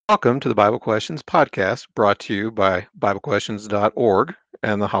Welcome to the Bible Questions podcast brought to you by BibleQuestions.org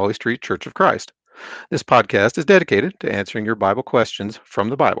and the Holly Street Church of Christ. This podcast is dedicated to answering your Bible questions from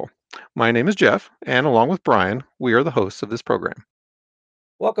the Bible. My name is Jeff, and along with Brian, we are the hosts of this program.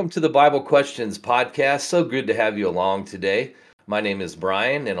 Welcome to the Bible Questions podcast. So good to have you along today. My name is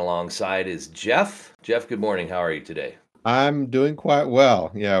Brian, and alongside is Jeff. Jeff, good morning. How are you today? I'm doing quite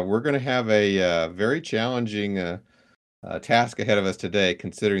well. Yeah, we're going to have a very challenging task ahead of us today,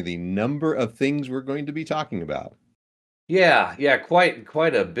 considering the number of things we're going to be talking about. Yeah,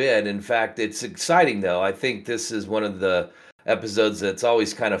 quite a bit. In fact, it's exciting though. I think this is one of the episodes that's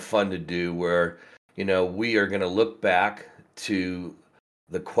always kind of fun to do where, we are going to look back to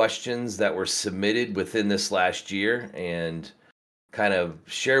the questions that were submitted within this last year and kind of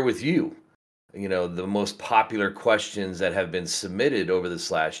share with you the most popular questions that have been submitted over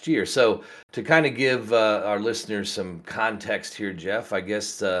this last year. So to kind of give our listeners some context here, Jeff, I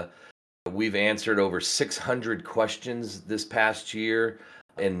guess we've answered over 600 questions this past year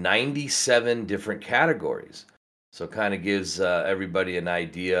in 97 different categories. So it kind of gives everybody an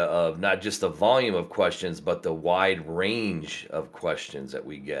idea of not just the volume of questions, but the wide range of questions that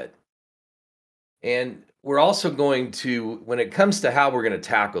we get. And we're also going to, when it comes to how we're going to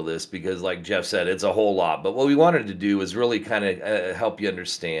tackle this, because like Jeff said, it's a whole lot. But what we wanted to do is really kind of help you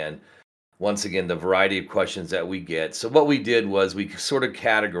understand, once again, the variety of questions that we get. So what we did was we sort of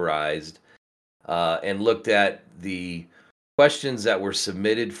categorized and looked at the questions that were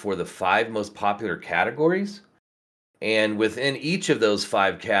submitted for the 5 most popular categories. And within each of those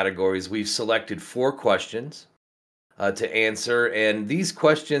 5 categories, we've selected 4 questions to answer. And these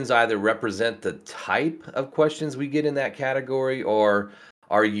questions either represent the type of questions we get in that category or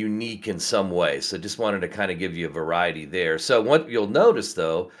are unique in some way. So just wanted to kind of give you a variety there. So what you'll notice,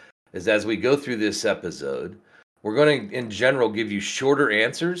 though, is as we go through this episode, we're going to, in general, give you shorter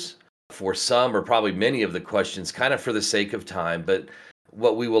answers for some or probably many of the questions, kind of for the sake of time. But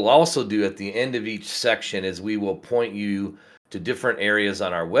what we will also do at the end of each section is we will point you to different areas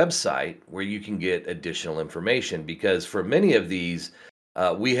on our website where you can get additional information, because for many of these,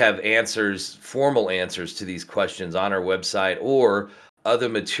 we have answers, formal answers to these questions on our website or other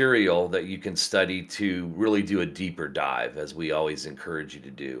material that you can study to really do a deeper dive, as we always encourage you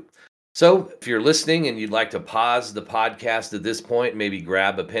to do. So if you're listening and you'd like to pause the podcast at this point, maybe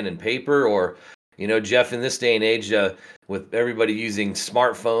grab a pen and paper, or Jeff, in this day and age, with everybody using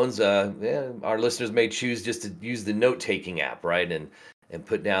smartphones, our listeners may choose just to use the note-taking app, right? And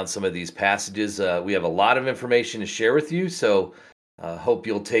put down some of these passages. We have a lot of information to share with you, so hope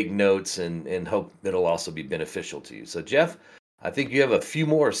you'll take notes and hope it'll also be beneficial to you. So, Jeff, I think you have a few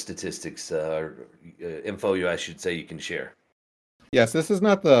more statistics or info, I should say, you can share. Yes, this is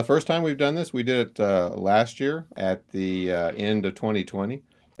not the first time we've done this. We did it last year at the end of 2020.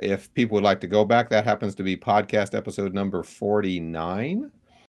 If people would like to go back, that happens to be podcast episode number 49.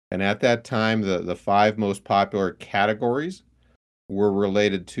 And at that time, the 5 most popular categories were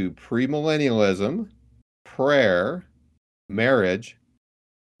related to premillennialism, prayer, marriage,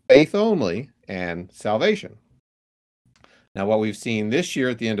 faith only, and salvation. Now, what we've seen this year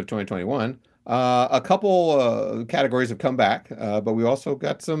at the end of 2021, a couple categories have come back, but we also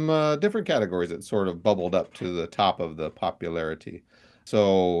got some different categories that sort of bubbled up to the top of the popularity.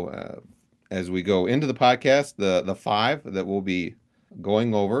 So as we go into the podcast, the 5 that we'll be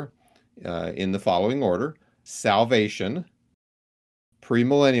going over in the following order: salvation,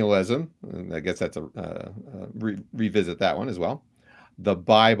 premillennialism, I guess that's revisit that one as well, the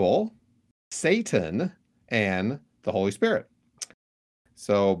Bible, Satan, and the Holy Spirit.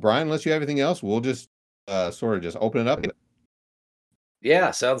 So, Brian, unless you have anything else, we'll just sort of just open it up. Yeah,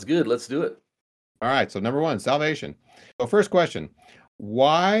 sounds good. Let's do it. All right. So, number 1, salvation. So, first question: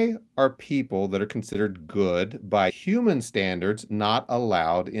 why are people that are considered good by human standards not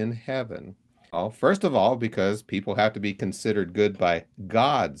allowed in heaven? Well, first of all, because people have to be considered good by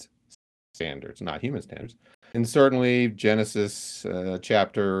God's standards, not human standards. And certainly Genesis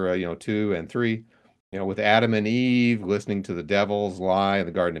chapter 2 and 3, with Adam and Eve listening to the devil's lie in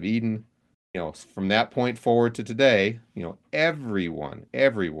the Garden of Eden, from that point forward to today,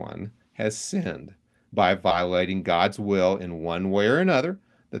 everyone has sinned by violating God's will in one way or another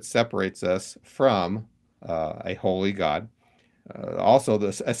that separates us from a holy God. Also,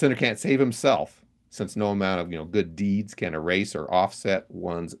 a sinner can't save himself, since no amount of good deeds can erase or offset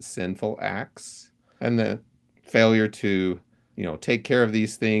one's sinful acts. And the failure to take care of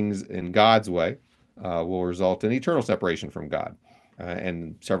these things in God's way will result in eternal separation from God.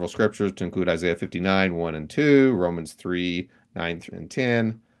 And several scriptures to include Isaiah 59, 1 and 2, Romans 3, 9 and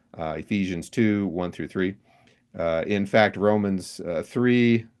 10, Ephesians 2, 1 through 3. In fact, Romans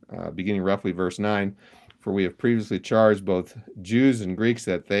 3, beginning roughly verse 9. For we have previously charged both Jews and Greeks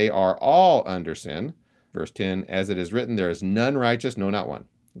that they are all under sin. Verse 10, as it is written, there is none righteous, no, not one.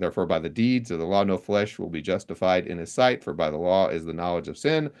 Therefore, by the deeds of the law, no flesh will be justified in his sight, for by the law is the knowledge of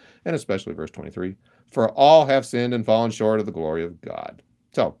sin, and especially verse 23, for all have sinned and fallen short of the glory of God.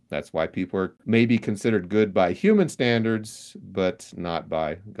 So that's why people are maybe considered good by human standards, but not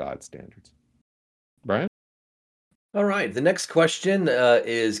by God's standards. Brian? All right. The next question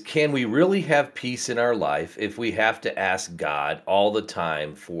is, can we really have peace in our life if we have to ask God all the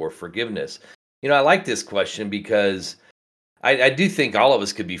time for forgiveness? I like this question because I do think all of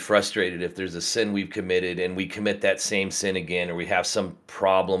us could be frustrated if there's a sin we've committed and we commit that same sin again, or we have some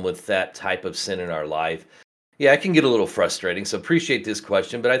problem with that type of sin in our life. Yeah, it can get a little frustrating. So appreciate this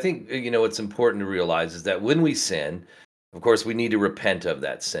question. But I think, what's important to realize is that when we sin, of course, we need to repent of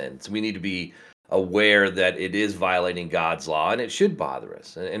that sin. So we need to be aware that it is violating God's law and it should bother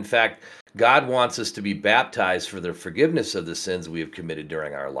us. In fact, God wants us to be baptized for the forgiveness of the sins we have committed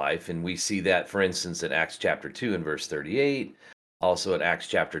during our life. And we see that, for instance, in Acts chapter 2 and verse 38, also in Acts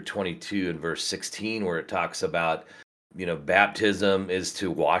chapter 22 and verse 16, where it talks about, baptism is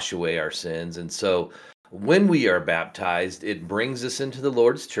to wash away our sins. And so when we are baptized, it brings us into the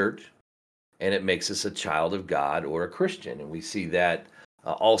Lord's church and it makes us a child of God or a Christian. And we see that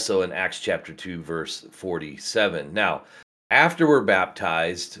also in Acts chapter 2, verse 47. Now, after we're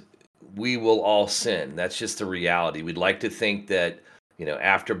baptized, we will all sin. That's just the reality. We'd like to think that,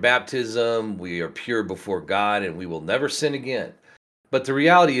 after baptism, we are pure before God and we will never sin again. But the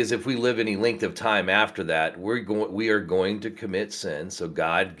reality is, if we live any length of time after that, we are going to commit sin. So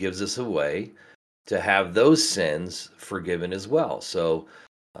God gives us a way to have those sins forgiven as well. So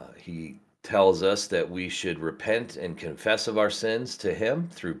he tells us that we should repent and confess of our sins to him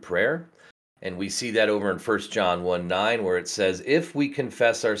through prayer. And we see that over in 1 John 1:9, where it says, if we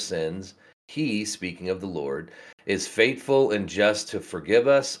confess our sins, he, speaking of the Lord, is faithful and just to forgive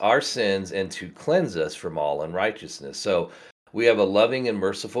us our sins and to cleanse us from all unrighteousness. So we have a loving and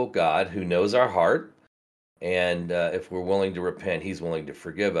merciful God who knows our heart. And if we're willing to repent, he's willing to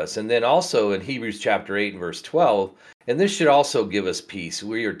forgive us. And then also in Hebrews chapter 8 and verse 12, and this should also give us peace.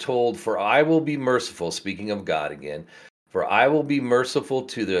 We are told, for I will be merciful, speaking of God again, for I will be merciful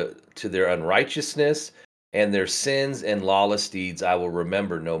to their unrighteousness, and their sins and lawless deeds I will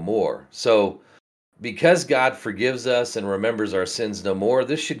remember no more. So because God forgives us and remembers our sins no more,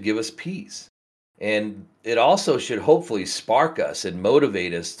 this should give us peace. And it also should hopefully spark us and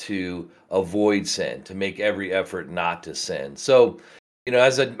motivate us to avoid sin, to make every effort not to sin. So,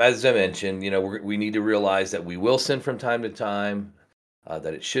 as I mentioned, we need to realize that we will sin from time to time,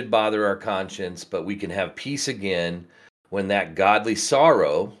 that it should bother our conscience, but we can have peace again when that godly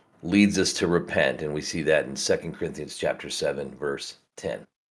sorrow leads us to repent. And we see that in 2 Corinthians chapter 7, verse 10.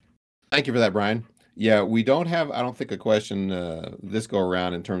 Thank you for that, Brian. Yeah, we don't have, I don't think, a question this go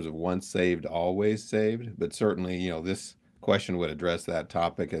around in terms of once saved, always saved, but certainly, this question would address that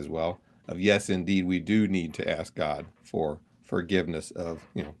topic as well. Of yes, indeed, we do need to ask God for forgiveness of,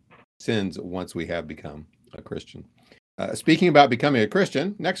 sins once we have become a Christian. Speaking about becoming a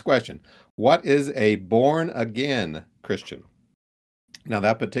Christian, next question. What is a born again Christian? Now,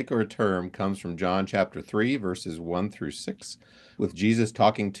 that particular term comes from John chapter 3, verses 1 through 6, with Jesus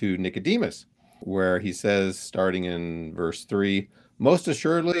talking to Nicodemus, where he says, starting in verse 3, most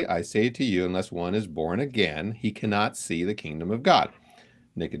assuredly, I say to you, unless one is born again, he cannot see the kingdom of God.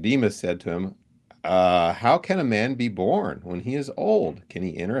 Nicodemus said to him, how can a man be born when he is old? Can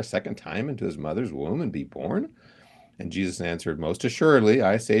he enter a second time into his mother's womb and be born? And Jesus answered, most assuredly,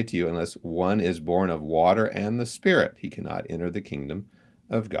 I say to you, unless one is born of water and the Spirit, he cannot enter the kingdom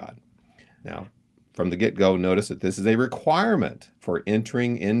of God. Now, from the get-go, notice that this is a requirement for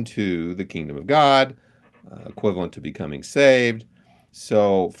entering into the kingdom of God, equivalent to becoming saved.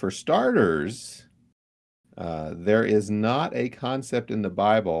 So for starters, there is not a concept in the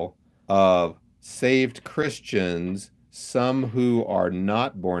Bible of saved Christians, some who are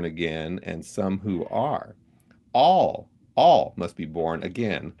not born again and some who are. All must be born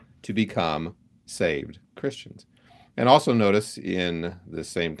again to become saved Christians. And also notice in the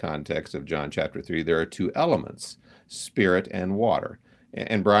same context of John chapter 3, there are two elements, spirit and water.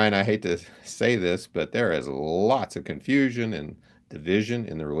 And Brian, I hate to say this, but there is lots of confusion and division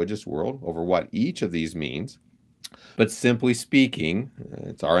in the religious world over what each of these means. But simply speaking,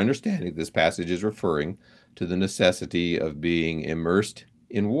 it's our understanding this passage is referring to the necessity of being immersed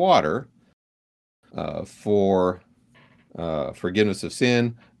in water for forgiveness of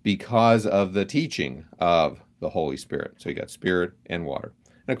sin because of the teaching of the Holy Spirit. So you got spirit and water.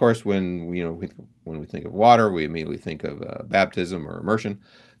 And of course, when when we think of water, we immediately think of baptism or immersion,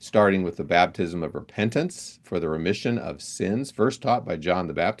 starting with the baptism of repentance for the remission of sins, first taught by John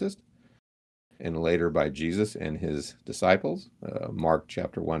the Baptist, and later by Jesus and his disciples. Mark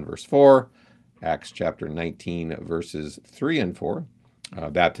chapter 1, verse 4, Acts chapter 19, verses 3 and 4.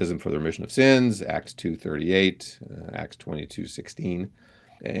 Baptism for the remission of sins, Acts 2:38, Acts 22:16.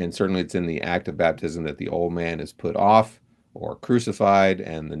 And certainly it's in the act of baptism that the old man is put off or crucified,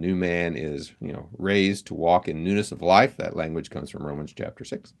 and the new man is, raised to walk in newness of life. That language comes from Romans chapter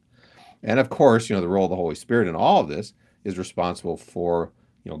 6. And of course, the role of the Holy Spirit in all of this is responsible for,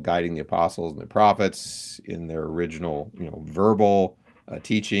 guiding the apostles and the prophets in their original, verbal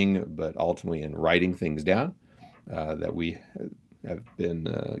teaching, but ultimately in writing things down that we have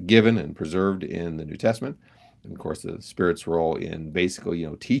been given and preserved in the New Testament. And of course, the Spirit's role in basically,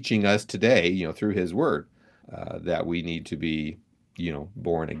 teaching us today, through His Word, that we need to be,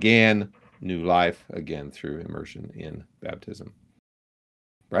 born again, new life, again, through immersion in baptism.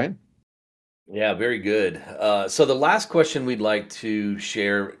 Brian? Yeah, very good. So the last question we'd like to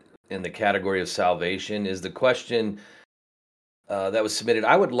share in the category of salvation is the question that was submitted.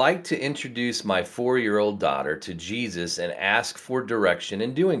 I would like to introduce my 4-year-old daughter to Jesus and ask for direction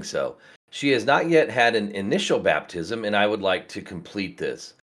in doing so. She has not yet had an initial baptism, and I would like to complete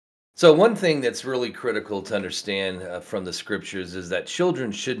this. So, one thing that's really critical to understand from the scriptures is that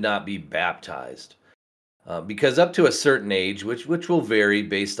children should not be baptized. Because up to a certain age, which will vary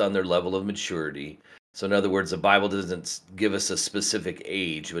based on their level of maturity. So, in other words, the Bible doesn't give us a specific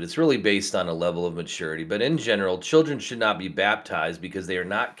age, but it's really based on a level of maturity. But in general, children should not be baptized because they are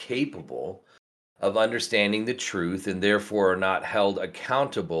not capable of understanding the truth and therefore are not held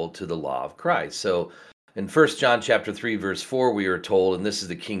accountable to the law of Christ. So, in 1 John chapter 3, verse 4, we are told, and this is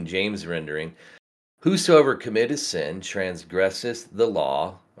the King James rendering, whosoever committeth sin transgresseth the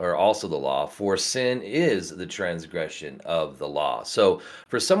law, or also the law, for sin is the transgression of the law. So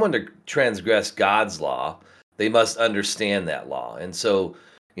for someone to transgress God's law, they must understand that law. And so,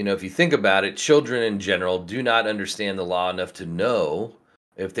 if you think about it, children in general do not understand the law enough to know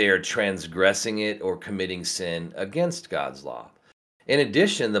if they are transgressing it or committing sin against God's law. In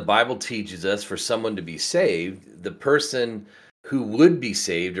addition, the Bible teaches us for someone to be saved, the person who would be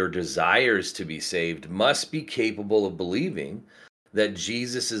saved or desires to be saved must be capable of believing that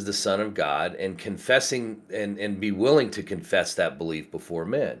Jesus is the Son of God and confessing and be willing to confess that belief before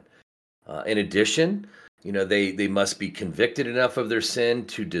men. In addition, they must be convicted enough of their sin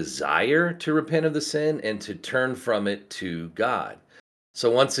to desire to repent of the sin and to turn from it to God.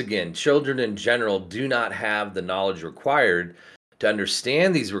 So once again, children in general do not have the knowledge required to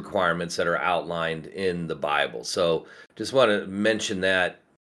understand these requirements that are outlined in the Bible. So just want to mention that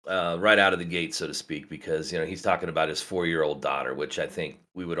right out of the gate, so to speak, because he's talking about his 4-year-old daughter, which I think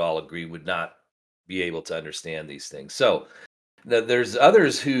we would all agree would not be able to understand these things. So there's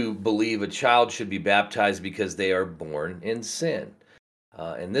others who believe a child should be baptized because they are born in sin.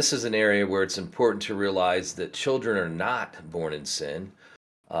 And this is an area where it's important to realize that children are not born in sin.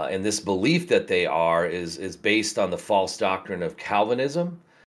 And this belief that they are is based on the false doctrine of Calvinism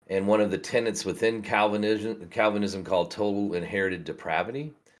and one of the tenets within Calvinism called total inherited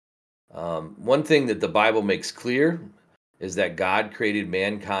depravity. One thing that the Bible makes clear is that God created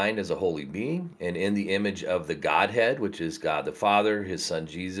mankind as a holy being and in the image of the Godhead, which is God the Father, His Son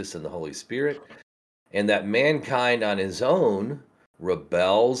Jesus, and the Holy Spirit, and that mankind on his own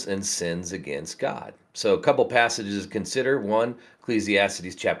rebels and sins against God. So a couple passages to consider. One,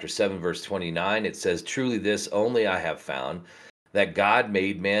 Ecclesiastes chapter 7, verse 29. It says, truly this only I have found, that God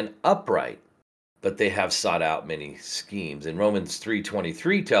made man upright, but they have sought out many schemes. And Romans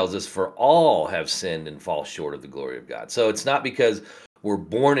 3:23 tells us, for all have sinned and fall short of the glory of God. So it's not because we're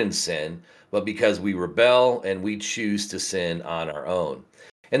born in sin, but because we rebel and we choose to sin on our own.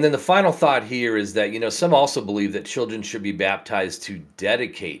 And then the final thought here is that, some also believe that children should be baptized to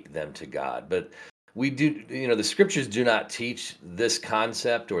dedicate them to God. But we do, the scriptures do not teach this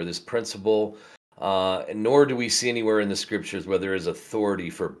concept or this principle, nor do we see anywhere in the scriptures where there is authority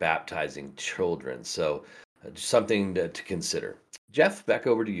for baptizing children. So something to consider. Jeff, back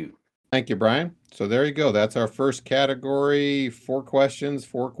over to you. Thank you, Brian. So there you go. That's our first category, 4 questions,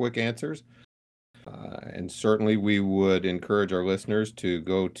 4 quick answers. And certainly we would encourage our listeners to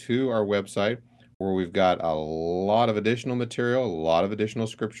go to our website where we've got a lot of additional material, a lot of additional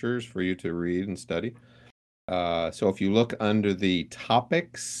scriptures for you to read and study. So if you look under the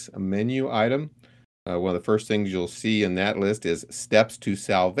topics menu item, one of the first things you'll see in that list is steps to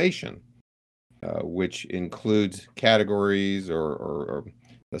salvation, which includes categories or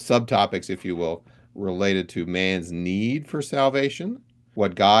the subtopics, if you will, related to man's need for salvation,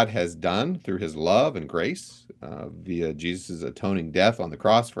 what God has done through his love and grace via Jesus' atoning death on the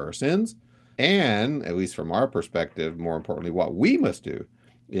cross for our sins, and, at least from our perspective, more importantly, what we must do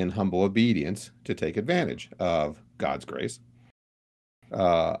in humble obedience to take advantage of God's grace.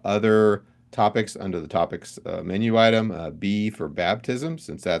 Other topics under the topics menu item, B for baptism,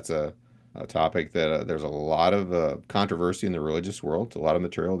 since that's a topic that there's a lot of controversy in the religious world. A lot of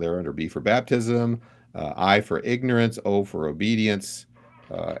material there under B for baptism, I for ignorance, O for obedience,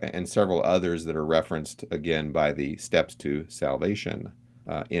 and several others that are referenced again by the steps to salvation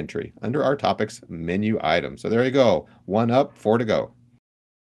entry under our topics menu item. So there you go. 1 up, 4 to go.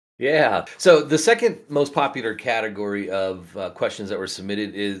 Yeah. So the second most popular category of questions that were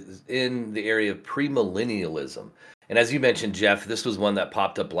submitted is in the area of premillennialism. And as you mentioned, Jeff, this was one that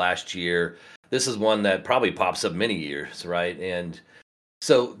popped up last year. This is one that probably pops up many years, right? And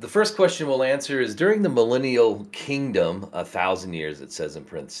so the first question we'll answer is during the millennial kingdom, 1,000 years, it says in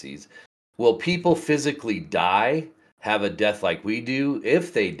parentheses, will people physically die, have a death like we do?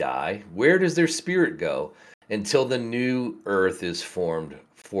 If they die, where does their spirit go until the new earth is formed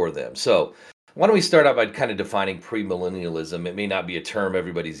for them? So why don't we start out by kind of defining premillennialism? It may not be a term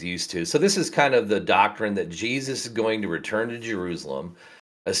everybody's used to. So this is kind of the doctrine that Jesus is going to return to Jerusalem,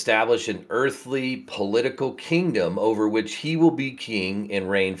 establish an earthly political kingdom over which he will be king and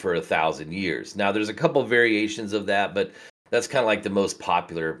reign for 1,000 years. Now, there's a couple variations of that, but that's kind of like the most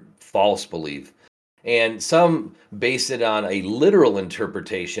popular false belief. And some base it on a literal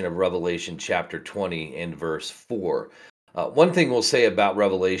interpretation of Revelation chapter 20 and verse 4. One thing we'll say about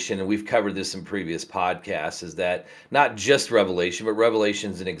Revelation, and we've covered this in previous podcasts, is that not just Revelation, but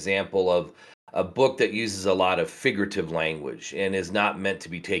Revelation is an example of a book that uses a lot of figurative language and is not meant to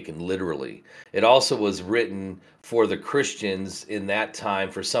be taken literally. It also was written for the Christians in that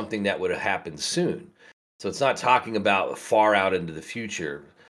time for something that would have happened soon. So it's not talking about far out into the future.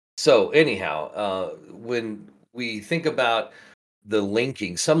 So anyhow, when we think about the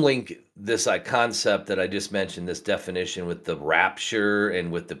linking, some link this concept that I just mentioned, this definition with the rapture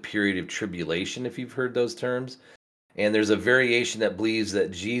and with the period of tribulation, if you've heard those terms. And there's a variation that believes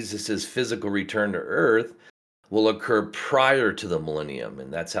that Jesus' physical return to earth will occur prior to the millennium.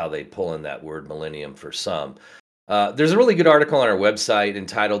 And that's how they pull in that word millennium for some. There's a really good article on our website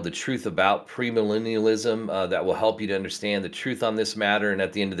entitled The Truth About Premillennialism that will help you to understand the truth on this matter. And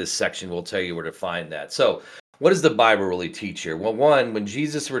at the end of this section, we'll tell you where to find that. So what does the Bible really teach here? Well, one, when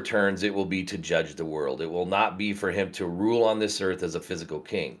Jesus returns, it will be to judge the world. It will not be for him to rule on this earth as a physical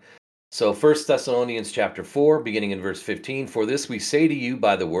king. So 1 Thessalonians chapter 4, beginning in verse 15, for this we say to you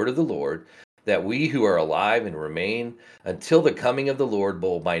by the word of the Lord, that we who are alive and remain until the coming of the Lord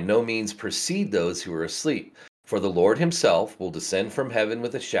will by no means precede those who are asleep. For the Lord himself will descend from heaven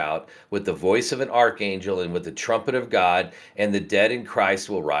with a shout, with the voice of an archangel, and with the trumpet of God, and the dead in Christ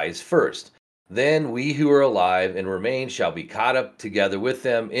will rise first. Then we who are alive and remain shall be caught up together with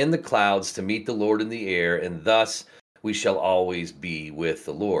them in the clouds to meet the Lord in the air, and thus we shall always be with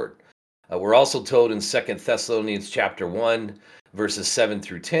the Lord. We're also told in 2 Thessalonians chapter 1, verses 7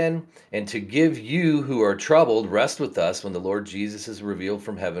 through 10, and to give you who are troubled rest with us when the Lord Jesus is revealed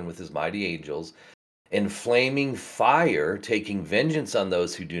from heaven with his mighty angels, in flaming fire, taking vengeance on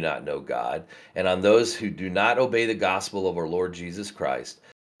those who do not know God, and on those who do not obey the gospel of our Lord Jesus Christ.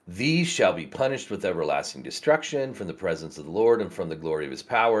 These shall be punished with everlasting destruction from the presence of the Lord and from the glory of his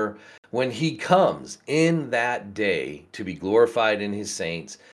power, when he comes in that day to be glorified in his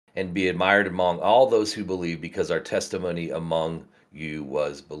saints and be admired among all those who believe, because our testimony among you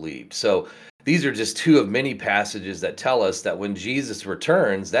was believed. So these are just two of many passages that tell us that when Jesus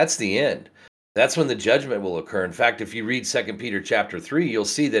returns, that's the end. That's when the judgment will occur. In fact, if you read 2 Peter chapter 3, you'll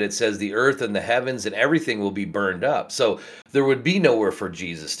see that it says the earth and the heavens and everything will be burned up. So there would be nowhere for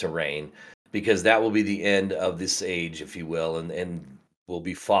Jesus to reign, because that will be the end of this age, if you will, and will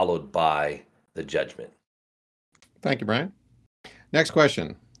be followed by the judgment. Thank you, Brian. Next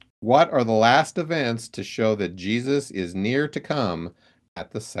question. What are the last events to show that Jesus is near to come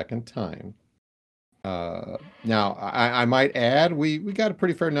at the second time? Now, I might add, we got a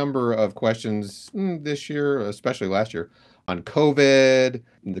pretty fair number of questions this year, especially last year, on COVID,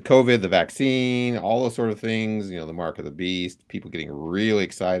 the vaccine, all those sort of things, the mark of the beast, people getting really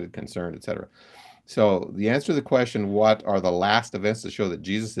excited, concerned, etc. So the answer to the question, what are the last events to show that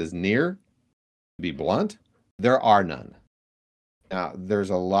Jesus is near? To be blunt, there are none. Now,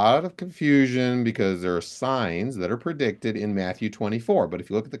 there's a lot of confusion because there are signs that are predicted in Matthew 24. But if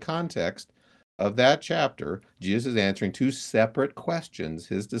you look at the context of that chapter, Jesus is answering two separate questions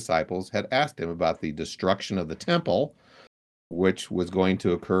his disciples had asked him about the destruction of the temple, which was going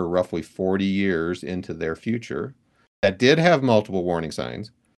to occur roughly 40 years into their future, that did have multiple warning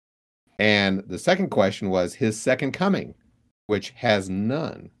signs. And the second question was his second coming, which has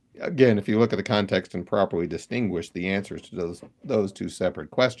none. Again, if you look at the context and properly distinguish the answers to those two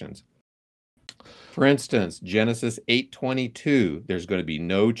separate questions. For instance, Genesis 8:22, there's going to be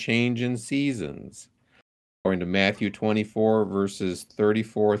no change in seasons. According to Matthew 24, verses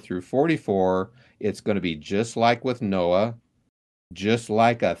 34 through 44, it's going to be just like with Noah, just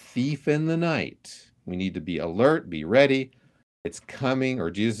like a thief in the night. We need to be alert, be ready. It's coming, or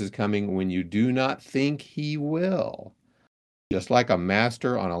Jesus is coming when you do not think he will. Just like a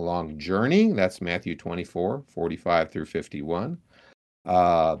master on a long journey, that's Matthew 24, 45 through 51.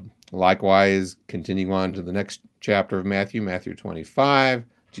 Likewise, continuing on to the next chapter of Matthew, Matthew 25,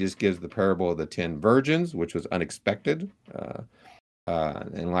 Jesus gives the parable of the 10 virgins, which was unexpected.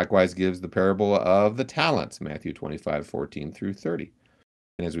 And likewise gives the parable of the talents, Matthew 25, 14 through 30.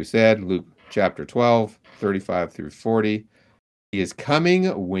 And as we said, Luke chapter 12, 35 through 40. He is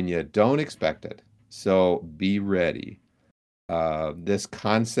coming when you don't expect it. So be ready. This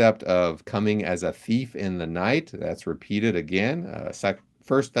concept of coming as a thief in the night, that's repeated again.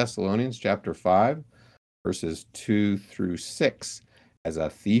 1 Thessalonians chapter 5, verses 2 through 6. As a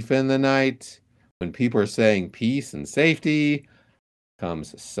thief in the night, when people are saying peace and safety,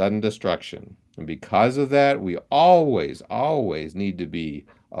 comes sudden destruction. And because of that, we always need to be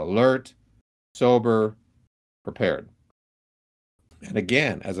alert, sober, prepared. And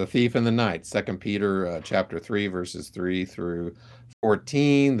again, as a thief in the night, 2 Peter chapter 3, verses 3 through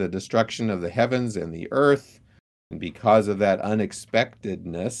 14, the destruction of the heavens and the earth. And because of that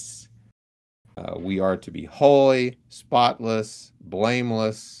unexpectedness, we are to be holy, spotless,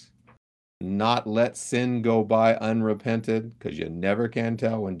 blameless, not let sin go by unrepented, because you never can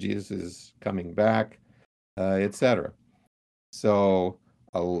tell when Jesus is coming back, etc. So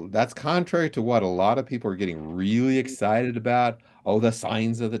that's contrary to what a lot of people are getting really excited about. Oh, the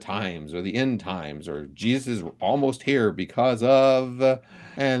signs of the times, or the end times, or Jesus is almost here because of,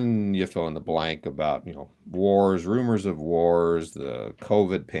 and you fill in the blank about, wars, rumors of wars, the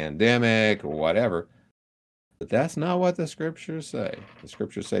COVID pandemic, or whatever. But that's not what the scriptures say. The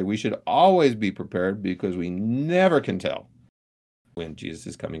scriptures say we should always be prepared because we never can tell when Jesus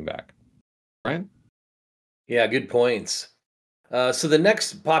is coming back. Brian? Yeah, good points. So the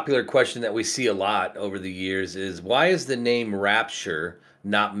next popular question that we see a lot over the years is, why is the name rapture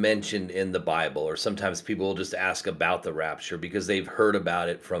not mentioned in the Bible? Or sometimes people will just ask about the rapture because they've heard about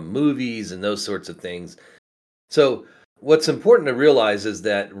it from movies and those sorts of things. So what's important to realize is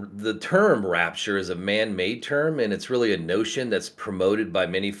that the term rapture is a man-made term, and it's really a notion that's promoted by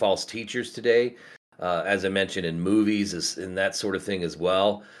many false teachers today, as I mentioned, in movies and that sort of thing as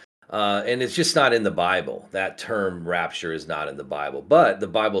well. And it's just not in the Bible. That term rapture is not in the Bible. But the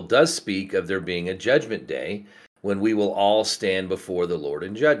Bible does speak of there being a judgment day when we will all stand before the Lord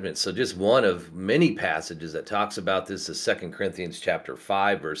in judgment. So just one of many passages that talks about this is 2 Corinthians chapter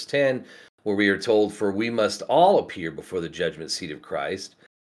 5, verse 10, where we are told, "For we must all appear before the judgment seat of Christ,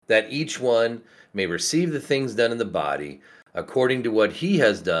 that each one may receive the things done in the body according to what he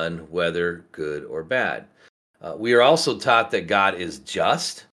has done, whether good or bad." We are also taught that God is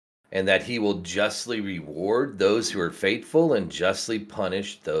just, and that he will justly reward those who are faithful and justly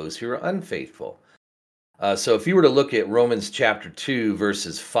punish those who are unfaithful. So if you were to look at Romans chapter 2,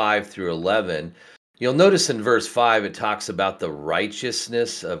 verses 5 through 11, you'll notice in verse 5, it talks about the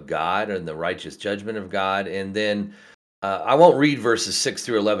righteousness of God and the righteous judgment of God. And then I won't read verses 6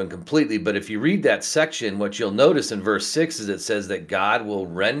 through 11 completely, but if you read that section, what you'll notice in verse 6 is it says that God will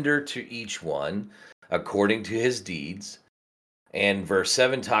render to each one according to his deeds. And verse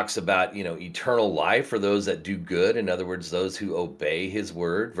 7 talks about, eternal life for those that do good. In other words, those who obey his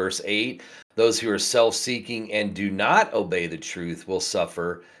word. Verse 8, those who are self-seeking and do not obey the truth will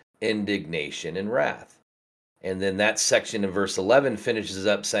suffer indignation and wrath. And then that section in verse 11 finishes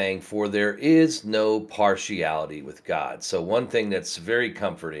up saying, "For there is no partiality with God." So one thing that's very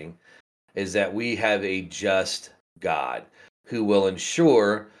comforting is that we have a just God who will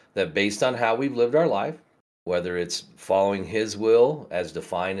ensure that based on how we've lived our life, whether it's following his will as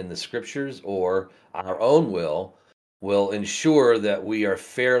defined in the scriptures or our own will ensure that we are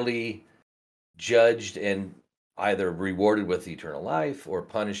fairly judged and either rewarded with eternal life or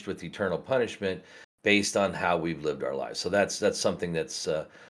punished with eternal punishment based on how we've lived our lives. So that's something that's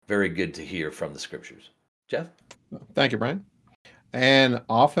very good to hear from the scriptures. Jeff? Thank you, Brian. And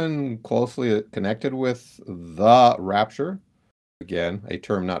often closely connected with the rapture, again, a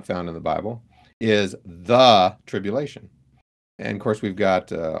term not found in the Bible, is the tribulation. And of course, we've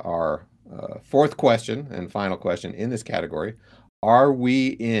got our fourth question and final question in this category. Are we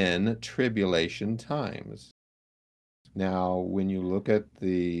in tribulation times? Now, when you look at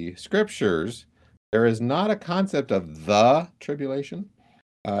the scriptures, there is not a concept of the tribulation.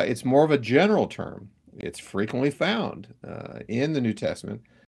 It's more of a general term. It's frequently found in the New Testament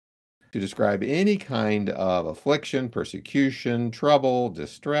to describe any kind of affliction, persecution, trouble,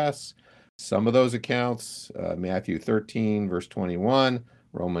 distress. Some of those accounts, Matthew 13, verse 21,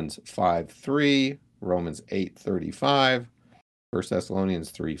 Romans 5:3, Romans 8:35, 1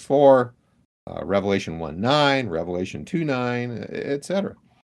 Thessalonians 3:4, Revelation 1:9, Revelation 2:9, etc.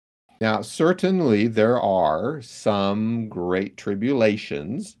 Now, certainly there are some great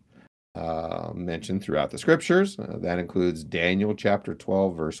tribulations mentioned throughout the scriptures. That includes Daniel chapter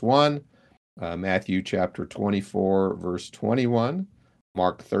 12, verse 1, Matthew chapter 24, verse 21,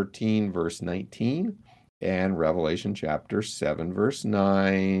 Mark 13, verse 19, and Revelation chapter 7, verse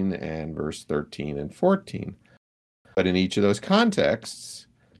 9, and verse 13 and 14. But in each of those contexts,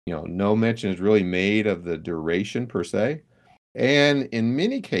 no mention is really made of the duration per se. And in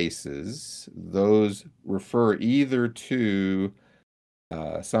many cases, those refer either to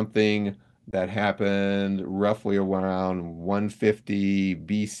something that happened roughly around 150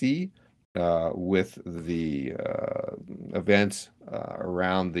 BC with the events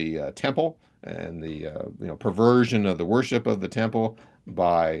around the temple and the perversion of the worship of the temple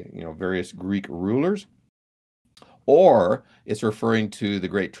by various Greek rulers, or it's referring to the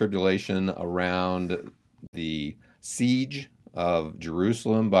Great Tribulation around the siege of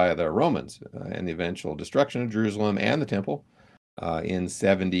Jerusalem by the Romans and the eventual destruction of Jerusalem and the temple in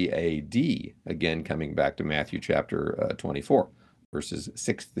 70 AD, again coming back to Matthew chapter 24, verses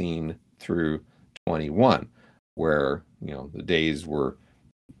 16 through 21, where the days were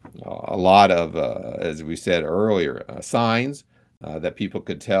a lot of, as we said earlier, signs that people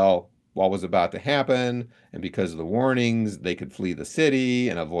could tell what was about to happen, and because of the warnings, they could flee the city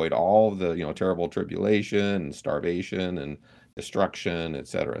and avoid all of the terrible tribulation and starvation and destruction,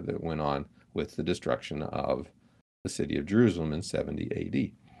 etc., that went on with the destruction of the city of Jerusalem in 70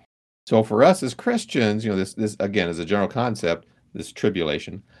 AD. So for us as Christians, this again is a general concept, this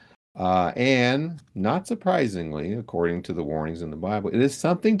tribulation, and not surprisingly, according to the warnings in the Bible, it is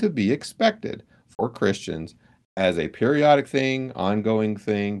something to be expected for Christians as a periodic thing, ongoing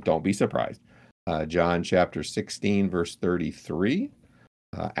thing. Don't be surprised. John chapter 16, verse 33,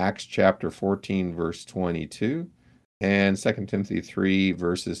 Acts chapter 14, verse 22, and 2 Timothy 3,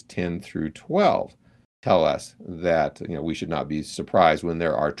 verses 10 through 12 tell us that we should not be surprised when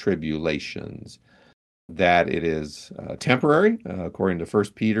there are tribulations, that it is temporary, according to 1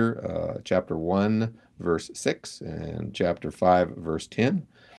 Peter chapter 1, verse 6, and chapter 5, verse 10.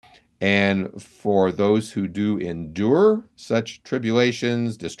 And for those who do endure such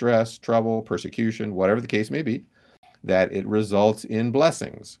tribulations, distress, trouble, persecution, whatever the case may be, that it results in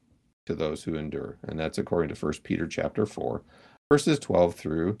blessings to those who endure. And that's according to 1 Peter chapter 4, verses 12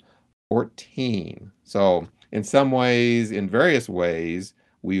 through 14. So in some ways, in various ways,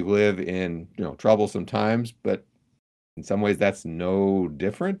 we live in troublesome times, but in some ways that's no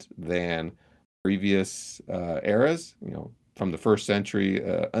different than previous eras, from the first century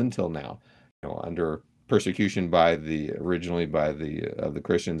until now, under persecution originally by the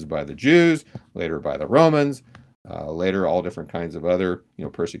Christians, by the Jews, later by the Romans, later all different kinds of other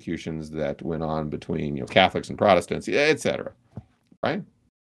persecutions that went on between Catholics and Protestants, etc. Right?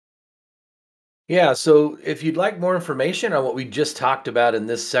 Yeah, so if you'd like more information on what we just talked about in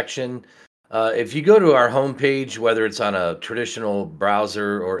this section, if you go to our homepage, whether it's on a traditional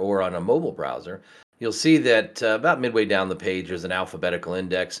browser or on a mobile browser, you'll see that about midway down the page, there's an alphabetical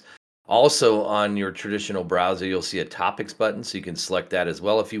index. Also, on your traditional browser, you'll see a topics button, so you can select that as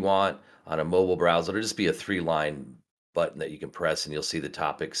well if you want. On a mobile browser, it'll just be a 3-line button that you can press, and you'll see the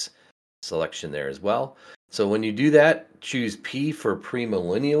topics selection there as well. So when you do that, choose P for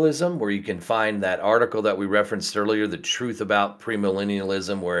premillennialism, where you can find that article that we referenced earlier, The Truth About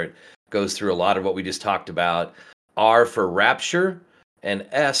Premillennialism, where it goes through a lot of what we just talked about. R for rapture, and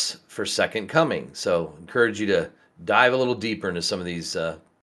S for second coming. So encourage you to dive a little deeper into some of these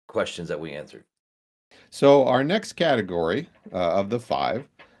questions that we answered. So our next category of the 5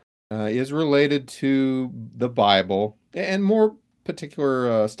 is related to the Bible, and more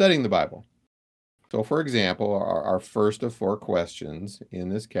particular studying the Bible. So for example, our first of 4 questions in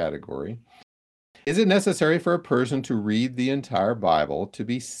this category: is it necessary for a person to read the entire Bible to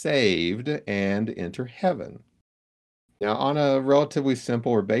be saved and enter heaven? Now, on a relatively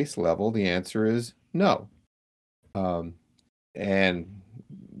simple or base level, the answer is no. And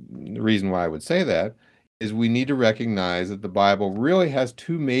the reason why I would say that is we need to recognize that the Bible really has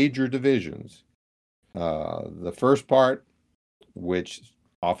 2 major divisions. The first part, which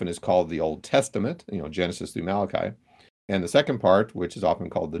often is called the Old Testament, Genesis through Malachi, and the second part, which is often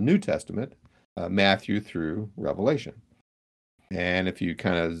called the New Testament, Matthew through Revelation. And if you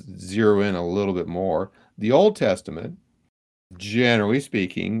kind of zero in a little bit more, the Old Testament, generally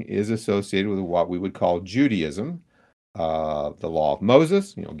speaking, is associated with what we would call Judaism, the law of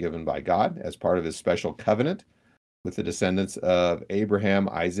Moses, given by God as part of his special covenant with the descendants of Abraham,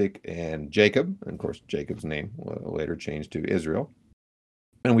 Isaac, and Jacob. And of course, Jacob's name later changed to Israel.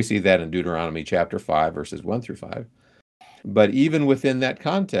 And we see that in Deuteronomy chapter 5, verses 1 through 5. But even within that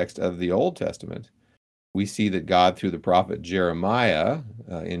context of the Old Testament, we see that God, through the prophet Jeremiah,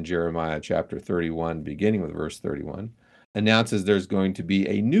 in Jeremiah chapter 31, beginning with verse 31, announces there's going to be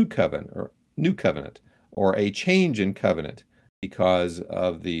a new covenant, or a change in covenant because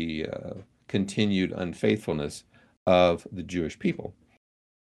of the continued unfaithfulness of the Jewish people.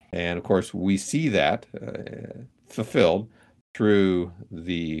 And of course, we see that fulfilled through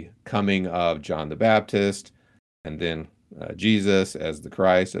the coming of John the Baptist, and then Jesus as the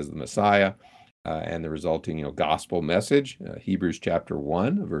Christ, as the Messiah, and the resulting gospel message, Hebrews chapter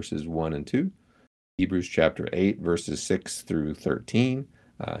 1, verses 1 and 2, Hebrews chapter 8, verses 6 through 13,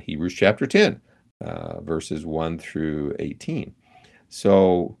 Hebrews chapter 10, verses 1 through 18.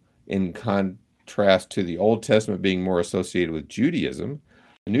 So in contrast to the Old Testament being more associated with Judaism,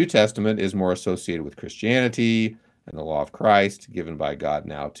 the New Testament is more associated with Christianity and the law of Christ given by God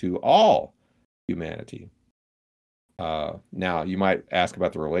now to all humanity. Now, you might ask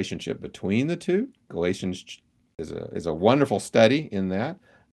about the relationship between the two. Galatians is a wonderful study in that,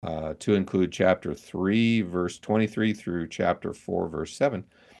 to include chapter 3, verse 23 through chapter 4, verse 7.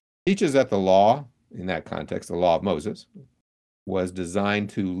 Teaches that the law, in that context, the law of Moses, was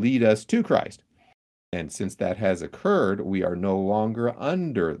designed to lead us to Christ. And since that has occurred, we are no longer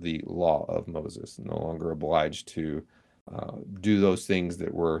under the law of Moses, no longer obliged to do those things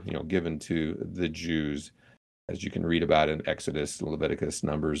that were given to the Jews, as you can read about in Exodus, Leviticus,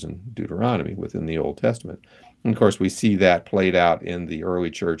 Numbers, and Deuteronomy within the Old Testament. And of course, we see that played out in the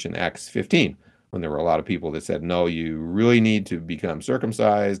early church in Acts 15, when there were a lot of people that said, no, you really need to become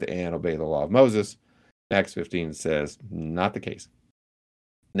circumcised and obey the law of Moses. Acts 15 says, not the case.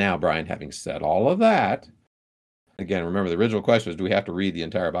 Now, Brian, having said all of that, again, remember the original question is, do we have to read the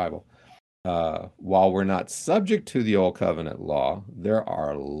entire Bible? While we're not subject to the Old Covenant law, there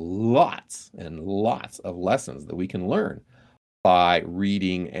are lots and lots of lessons that we can learn by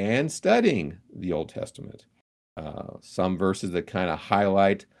reading and studying the Old Testament. Some verses that kind of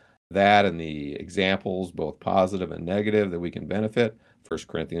highlight that and the examples, both positive and negative, that we can benefit. 1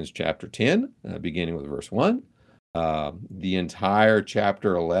 Corinthians chapter 10, beginning with verse 1. The entire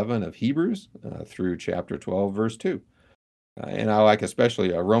chapter 11 of Hebrews through chapter 12, verse 2. And I like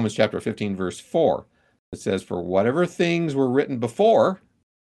especially Romans chapter 15, verse 4. It says, for whatever things were written before,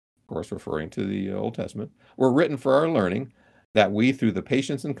 of course referring to the Old Testament, were written for our learning, that we through the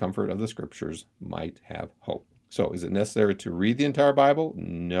patience and comfort of the scriptures might have hope. So is it necessary to read the entire Bible?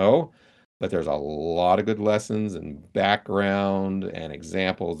 No, but there's a lot of good lessons and background and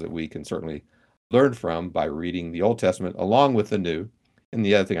examples that we can certainly learn from by reading the Old Testament along with the New. And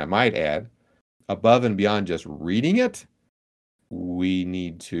the other thing I might add, above and beyond just reading it, we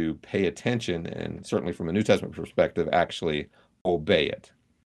need to pay attention, and certainly from a New Testament perspective, actually obey it.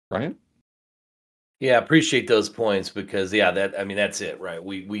 Brian? Yeah, appreciate those points because that's it, right?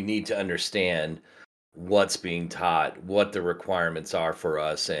 We need to understand what's being taught, what the requirements are for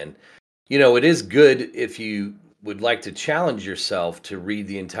us. And it is good if you would like to challenge yourself to read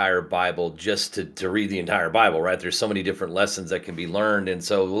the entire Bible, just to read the entire Bible, right? There's so many different lessons that can be learned. And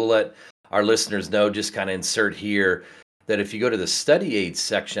so we'll let our listeners know, just kind of insert here, that if you go to the study aids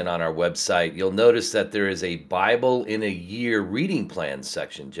section on our website, you'll notice that there is a Bible in a Year reading plan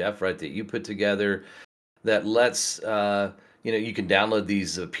section, Jeff, right, that you put together that lets, you can download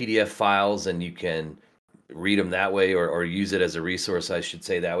these PDF files and you can read them that way, or use it as a resource, I should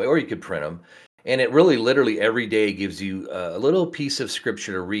say, that way, or you could print them. And it really literally every day gives you a little piece of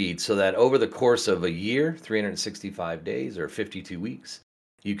scripture to read, so that over the course of a year, 365 days or 52 weeks,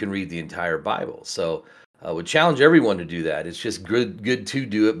 you can read the entire Bible. So I would challenge everyone to do that. It's just good to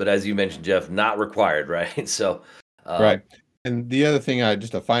do it, but as you mentioned, Jeff, not required, right? So right. And the other thing,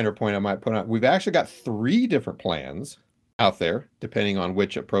 just a finer point I might put on, we've actually got 3 different plans out there, depending on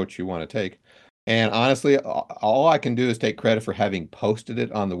which approach you want to take. And honestly, all I can do is take credit for having posted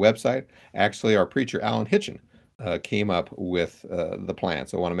it on the website. Actually, our preacher, Alan Hitchen, came up with the plan.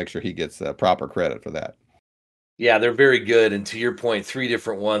 So I want to make sure he gets proper credit for that. Yeah, they're very good. And to your point, 3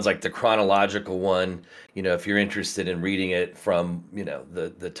 different ones, like the chronological one, if you're interested in reading it from,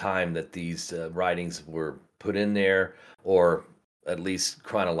 the time that these writings were put in there, or at least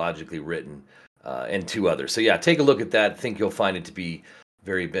chronologically written. and 2 others. So yeah, take a look at that. I think you'll find it to be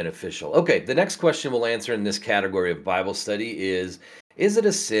very beneficial. Okay, the next question we'll answer in this category of Bible study is it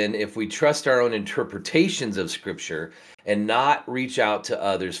a sin if we trust our own interpretations of Scripture and not reach out to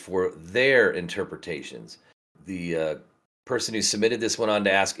others for their interpretations? The person who submitted this went on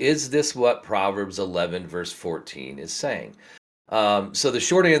to ask, is this what Proverbs 11, verse 14 is saying? So the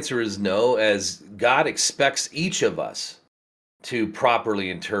short answer is no, as God expects each of us to properly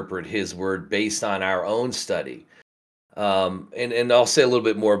interpret his word based on our own study. And I'll say a little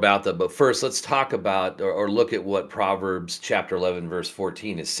bit more about that. But first, let's talk about or look at what Proverbs chapter 11, verse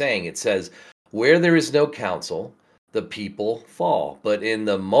 14 is saying. It says, where there is no counsel, the people fall. But in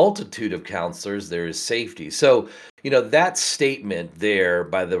the multitude of counselors, there is safety. So, that statement there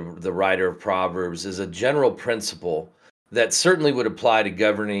by the writer of Proverbs is a general principle that certainly would apply to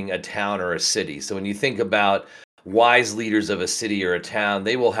governing a town or a city. So when you think about wise leaders of a city or a town,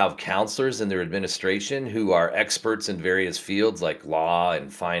 they will have counselors in their administration who are experts in various fields like law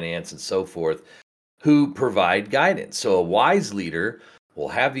and finance and so forth, who provide guidance. So a wise leader will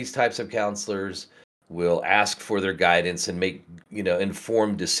have these types of counselors, will ask for their guidance and make,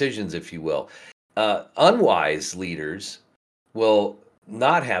 informed decisions, if you will. Unwise leaders will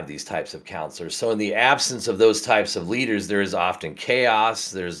not have these types of counselors. So in the absence of those types of leaders, there is often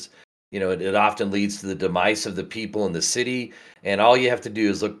chaos. It often leads to the demise of the people in the city. And all you have to do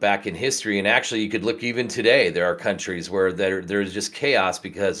is look back in history. And actually, you could look even today. There are countries where there's just chaos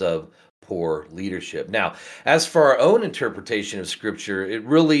because of poor leadership. Now, as for our own interpretation of Scripture,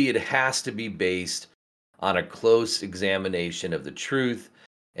 it has to be based on a close examination of the truth.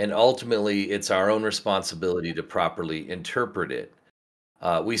 And ultimately, it's our own responsibility to properly interpret it.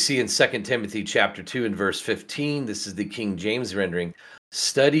 We see in 2 Timothy chapter 2 and verse 15, this is the King James rendering,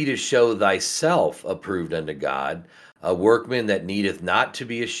 study to show thyself approved unto God, a workman that needeth not to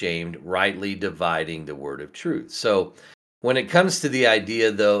be ashamed, rightly dividing the word of truth. So when it comes to the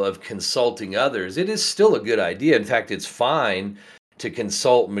idea, though, of consulting others, it is still a good idea. In fact, it's fine to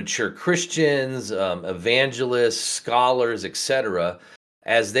consult mature Christians, evangelists, scholars, etc.,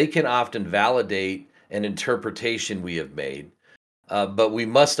 as they can often validate an interpretation we have made. But we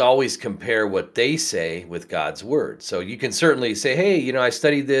must always compare what they say with God's word. So you can certainly say, hey, I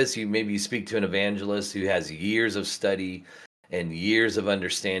studied this. Maybe you speak to an evangelist who has years of study and years of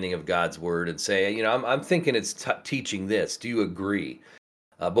understanding of God's word and say, I'm thinking it's teaching this. Do you agree?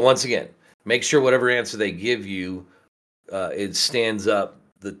 But once again, make sure whatever answer they give you, it stands up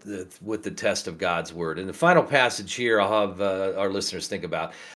with the test of God's word. And the final passage here, I'll have our listeners think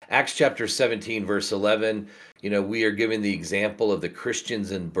about Acts chapter 17, verse 11. We are given the example of the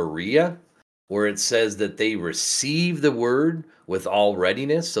Christians in Berea, where it says that they received the word with all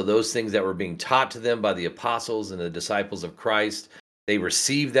readiness. So those things that were being taught to them by the apostles and the disciples of Christ, they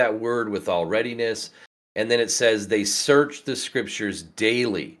received that word with all readiness. And then it says they searched the scriptures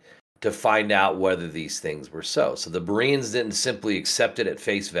daily to find out whether these things were so. So the Bereans didn't simply accept it at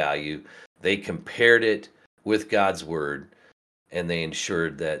face value. They compared it with God's word, and they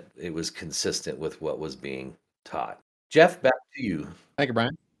ensured that it was consistent with what was being taught. Jeff, back to you. Thank you,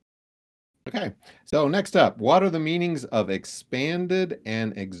 Brian. Okay, so next up, what are the meanings of expanded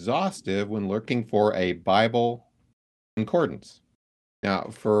and exhaustive when looking for a Bible concordance? Now,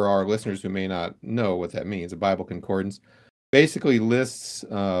 for our listeners who may not know what that means, a Bible concordance basically lists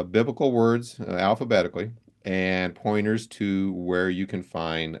biblical words alphabetically and pointers to where you can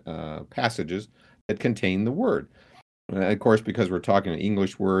find passages that contain the word. Of course, because we're talking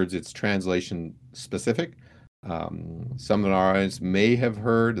English words, it's translation specific. Some of our audience may have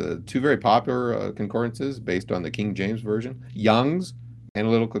heard two very popular concordances based on the King James Version. Young's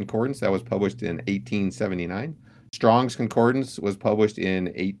Analytical Concordance, that was published in 1879. Strong's Concordance was published in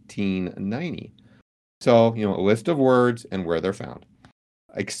 1890. So, a list of words and where they're found.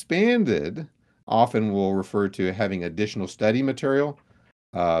 Expanded often will refer to having additional study material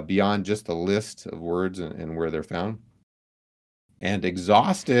beyond just the list of words and where they're found. And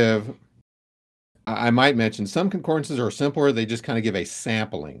exhaustive, I might mention some concordances are simpler. They just kind of give a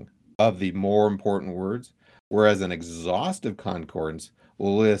sampling of the more important words, whereas an exhaustive concordance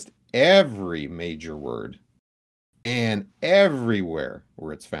will list every major word and everywhere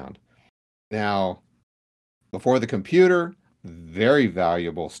where it's found. Now, before the computer, very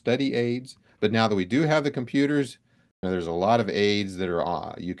valuable study aids. But now that we do have the computers, there's a lot of aids that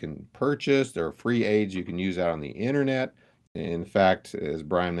are you can purchase. There are free aids you can use out on the internet. In fact, as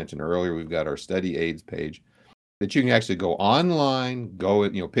Brian mentioned earlier, we've got our study aids page that you can actually go online,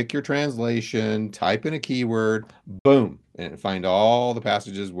 pick your translation, type in a keyword, boom, and find all the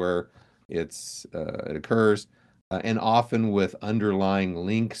passages where it occurs. and often with underlying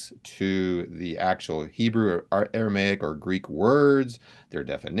links to the actual Hebrew or Aramaic or Greek words, their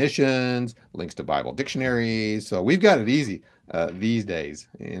definitions, links to Bible dictionaries. So we've got it easy these days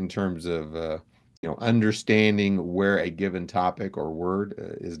in terms of understanding where a given topic or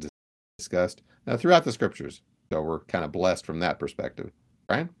word is discussed throughout the scriptures. So we're kind of blessed from that perspective.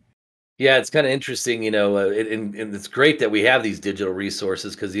 Brian? Yeah, it's kind of interesting, and it's great that we have these digital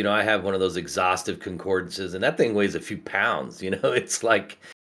resources because, I have one of those exhaustive concordances, and that thing weighs a few pounds. It's like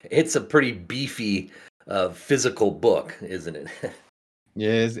it's a pretty beefy physical book, isn't it?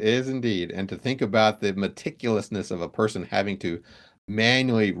 Is indeed. And to think about the meticulousness of a person having to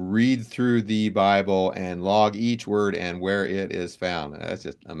manually read through the Bible and log each word and where it is found. That's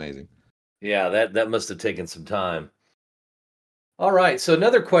just amazing. Yeah, that must have taken some time. All right. So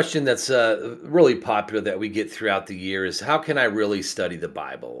another question that's really popular that we get throughout the year is how can I really study the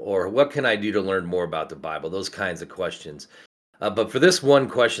Bible? Or what can I do to learn more about the Bible? Those kinds of questions. But for this one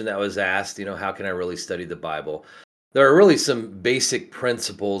question that was asked, how can I really study the Bible? There are really some basic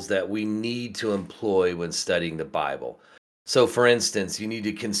principles that we need to employ when studying the Bible. So, for instance, you need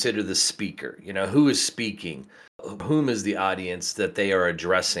to consider the speaker. Who is speaking? Whom is the audience that they are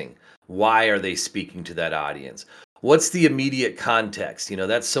addressing? Why are they speaking to that audience? What's the immediate context?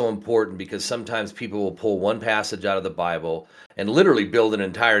 That's so important because sometimes people will pull one passage out of the Bible and literally build an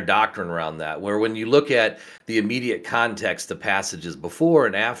entire doctrine around that. Where when you look at the immediate context, the passages before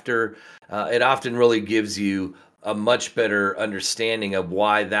and after, it often really gives you a much better understanding of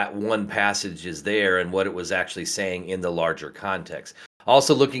why that one passage is there and what it was actually saying in the larger context.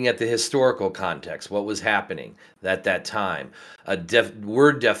 Also, looking at the historical context, what was happening at that time,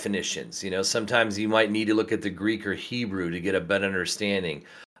 word definitions. Sometimes you might need to look at the Greek or Hebrew to get a better understanding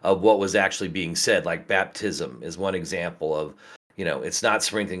of what was actually being said. Like baptism is one example of, it's not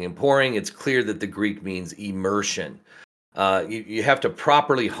sprinkling and pouring. It's clear that the Greek means immersion. You have to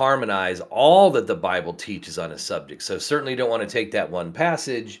properly harmonize all that the Bible teaches on a subject. So certainly don't want to take that one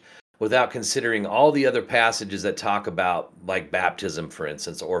passage without considering all the other passages that talk about, like baptism, for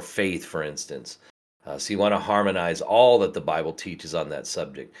instance, or faith, for instance. So you want to harmonize all that the Bible teaches on that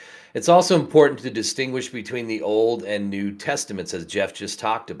subject. It's also important to distinguish between the Old and New Testaments, as Jeff just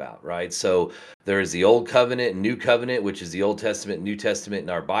talked about, right? So there is the Old Covenant and New Covenant, which is the Old Testament and New Testament in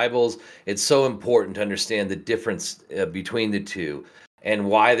our Bibles. It's so important to understand the difference between the two and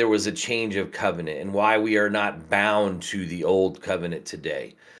why there was a change of covenant and why we are not bound to the Old Covenant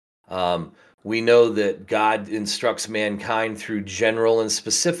today. We know that God instructs mankind through general and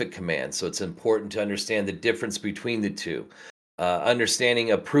specific commands, so it's important to understand the difference between the two.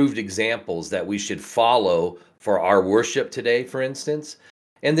 Understanding approved examples that we should follow for our worship today, for instance.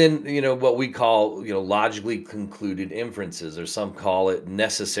 And then, what we call, logically concluded inferences, or some call it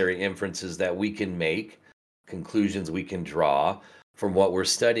necessary inferences that we can make, conclusions we can draw from what we're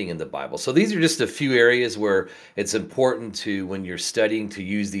studying in the Bible. So these are just a few areas where it's important to, when you're studying, to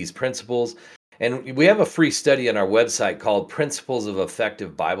use these principles. And we have a free study on our website called Principles of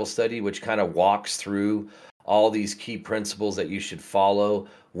Effective Bible Study, which kind of walks through all these key principles that you should follow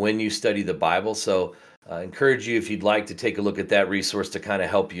when you study the Bible. So I encourage you, if you'd like, to take a look at that resource to kind of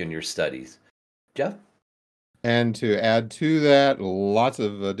help you in your studies. Jeff? And to add to that, lots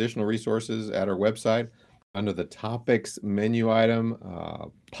of additional resources at our website under the topics menu item,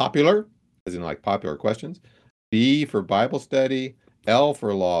 popular, as in like popular questions, B for Bible study, L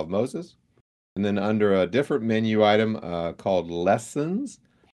for Law of Moses, and then under a different menu item called lessons,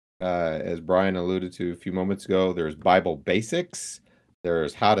 as Brian alluded to a few moments ago, there's Bible basics,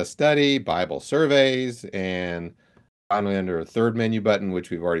 there's how to study, Bible surveys, and finally under a third menu button, which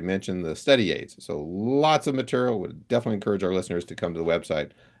we've already mentioned, the study aids. So lots of material. Would definitely encourage our listeners to come to the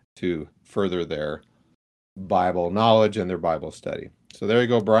website to further their Bible knowledge and their Bible study. So there you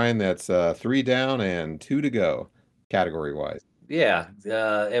go, Brian. That's 3 down and 2 to go, category-wise. Yeah.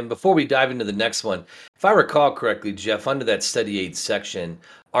 And before we dive into the next one, if I recall correctly, Jeff, under that study aid section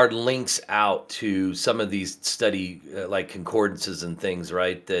are links out to some of these study like concordances and things,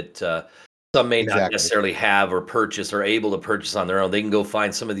 right? That some may not Exactly. necessarily have or purchase or able to purchase on their own. They can go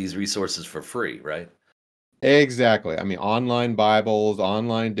find some of these resources for free, right? Exactly. I mean, online Bibles,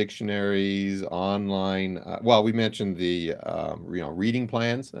 online dictionaries, online. Well, we mentioned the reading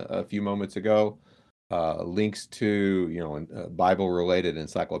plans a few moments ago. Links to Bible-related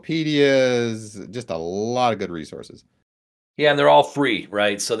encyclopedias. Just a lot of good resources. Yeah, and they're all free,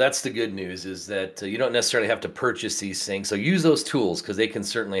 right? So that's the good news is that you don't necessarily have to purchase these things. So use those tools because they can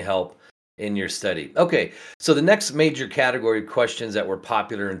certainly help in your study. Okay, so the next major category of questions that were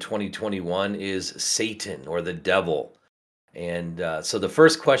popular in 2021 is Satan or the devil. And so the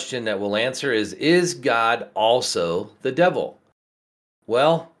first question that we'll answer is God also the devil?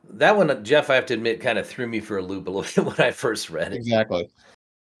 Well, that one, Jeff, I have to admit, kind of threw me for a loop a little bit when I first read it. Exactly.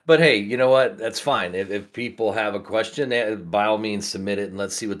 But hey, you know what? That's fine. If people have a question, by all means, submit it and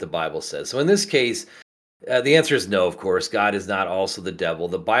let's see what the Bible says. So in this case, the answer is no, of course. God is not also the devil.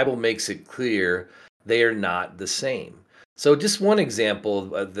 The Bible makes it clear they are not the same. So just one example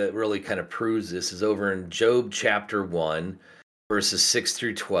that really kind of proves this is over in Job chapter 1, verses 6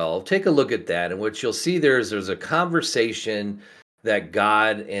 through 12. Take a look at that, and what you'll see there's a conversation that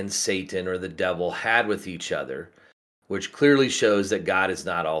God and Satan or the devil had with each other, which clearly shows that God is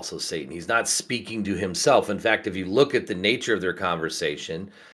not also Satan. He's not speaking to himself. In fact, if you look at the nature of their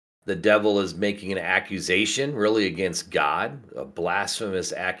conversation, the devil is making an accusation really against God, a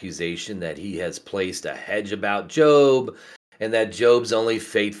blasphemous accusation that he has placed a hedge about Job and that Job's only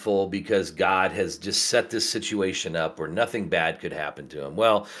faithful because God has just set this situation up where nothing bad could happen to him.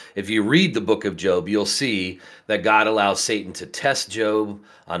 Well, if you read the book of Job, you'll see that God allows Satan to test Job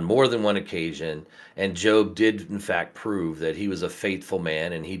on more than one occasion, and Job did in fact prove that he was a faithful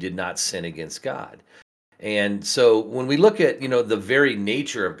man and he did not sin against God. And so when we look at, the very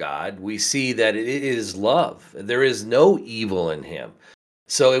nature of God, we see that it is love. There is no evil in him.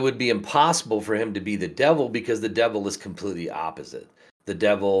 So it would be impossible for him to be the devil because the devil is completely opposite. The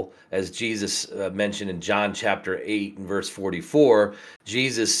devil, as Jesus mentioned in John chapter 8 and verse 44,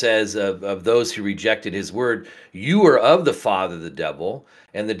 Jesus says of those who rejected his word, you are of the father, the devil,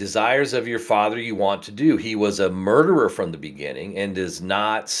 and the desires of your father you want to do. He was a murderer from the beginning and does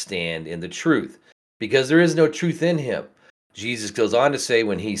not stand in the truth because there is no truth in him. Jesus goes on to say,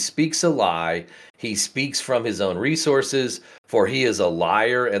 when he speaks a lie, he speaks from his own resources, for he is a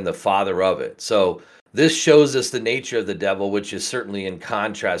liar and the father of it. So this shows us the nature of the devil, which is certainly in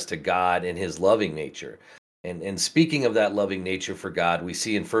contrast to God and his loving nature. And speaking of that loving nature for God, we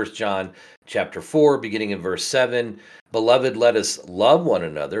see in 1 John chapter 4, beginning in verse 7, beloved, let us love one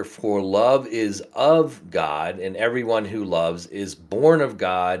another, for love is of God, and everyone who loves is born of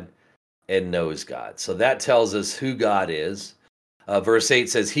God and knows God. So that tells us who God is. Verse 8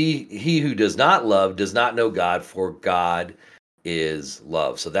 says, he who does not love does not know God, for God is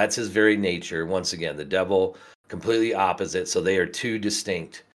love. So that's his very nature. Once again, the devil, completely opposite. So they are two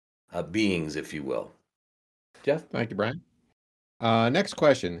distinct beings, if you will. Jeff? Thank you, Brian. Next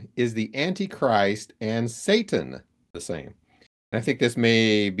question. Is the Antichrist and Satan the same? And I think this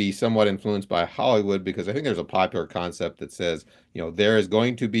may be somewhat influenced by Hollywood because I think there's a popular concept that says, there is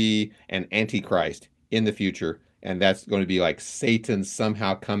going to be an Antichrist in the future, and that's going to be like Satan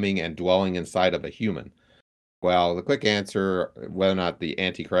somehow coming and dwelling inside of a human. Well, the quick answer, whether or not the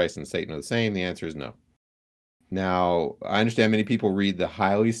Antichrist and Satan are the same, the answer is no. Now, I understand many people read the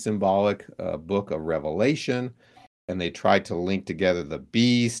highly symbolic book of Revelation, and they try to link together the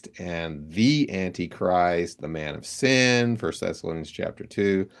beast and the Antichrist, the man of sin, 1 Thessalonians chapter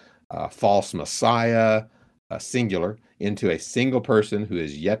 2, false Messiah, singular, into a single person who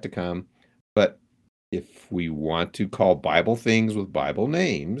is yet to come. But if we want to call Bible things with Bible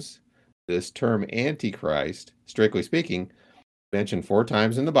names, this term Antichrist, strictly speaking, mentioned 4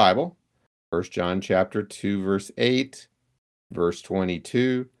 times in the Bible. 1 John chapter 2, verse 8, verse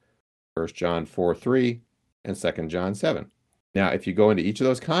 22, 1 John 4:3, and 2 John 7. Now, if you go into each of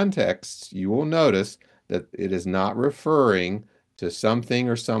those contexts, you will notice that it is not referring to something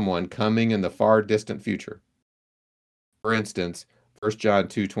or someone coming in the far distant future. For instance, 1 John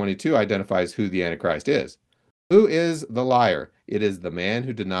 2:22 identifies who the Antichrist is. Who is the liar? It is the man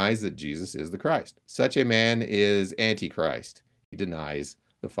who denies that Jesus is the Christ. Such a man is Antichrist. He denies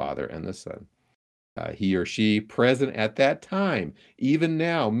the Father and the Son. He or she present at that time. Even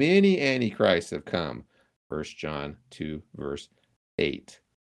now, many Antichrists have come. 1 John 2, verse 8.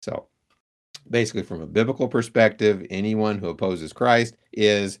 So basically, from a biblical perspective, anyone who opposes Christ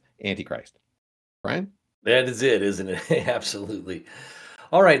is Antichrist. Brian? That is it, isn't it? Absolutely.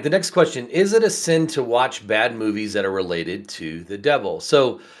 All right, the next question. Is it a sin to watch bad movies that are related to the devil?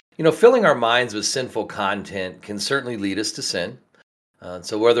 So, filling our minds with sinful content can certainly lead us to sin.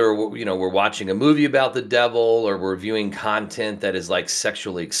 So whether we're watching a movie about the devil or we're viewing content that is like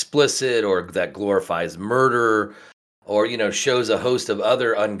sexually explicit or that glorifies murder or shows a host of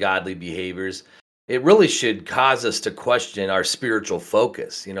other ungodly behaviors, it really should cause us to question our spiritual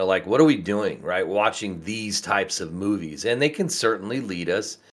focus. Like what are we doing, right? Watching these types of movies, and they can certainly lead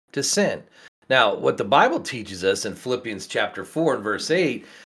us to sin. Now, what the Bible teaches us in Philippians chapter 4 and verse 8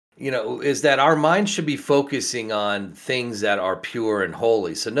 is that our mind should be focusing on things that are pure and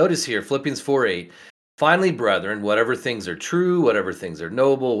holy. So notice here, Philippians 4:8, finally, brethren, whatever things are true, whatever things are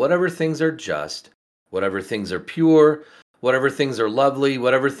noble, whatever things are just, whatever things are pure, whatever things are lovely,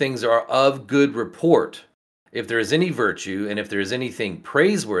 whatever things are of good report, if there is any virtue and if there is anything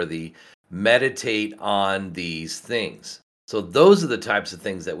praiseworthy, meditate on these things. So those are the types of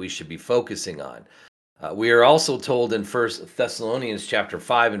things that we should be focusing on. We are also told in First Thessalonians chapter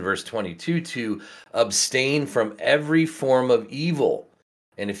 5 and verse 22 to abstain from every form of evil.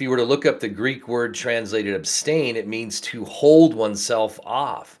 And if you were to look up the Greek word translated abstain, it means to hold oneself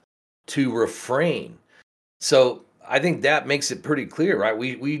off, to refrain. So I think that makes it pretty clear, right?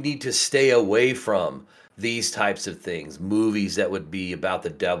 We need to stay away from these types of things, movies that would be about the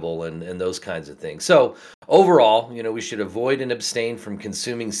devil and those kinds of things. So overall, we should avoid and abstain from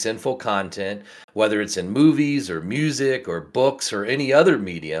consuming sinful content, whether it's in movies or music or books or any other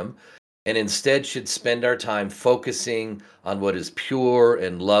medium, and instead should spend our time focusing on what is pure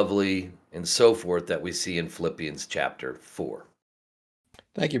and lovely and so forth that we see in Philippians chapter 4.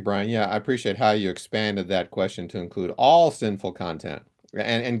 Thank you, Brian. Yeah, I appreciate how you expanded that question to include all sinful content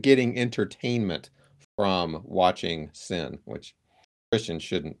and getting entertainment from watching sin, which Christians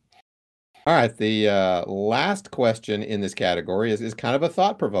shouldn't. All right, the last question in this category is kind of a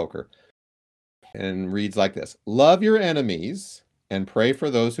thought provoker and reads like this: love your enemies and pray for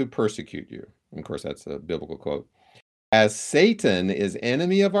those who persecute you. And of course, that's a biblical quote. As Satan is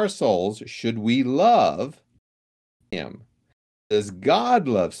enemy of our souls, should we love him? Does God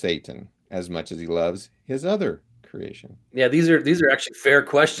love Satan as much as he loves his other creation? Yeah, these are actually fair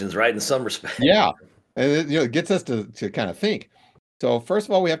questions, right? In some respects. Yeah. And it gets us to kind of think. So first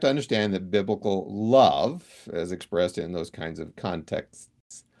of all, we have to understand that biblical love, as expressed in those kinds of contexts,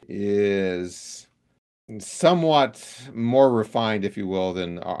 is somewhat more refined, if you will,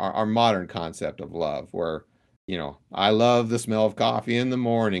 than our modern concept of love, where, I love the smell of coffee in the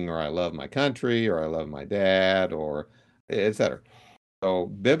morning, or I love my country, or I love my dad, or etc. So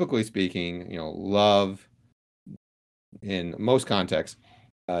biblically speaking, love in most contexts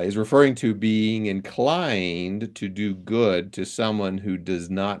is referring to being inclined to do good to someone who does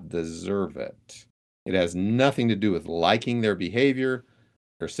not deserve it. It has nothing to do with liking their behavior,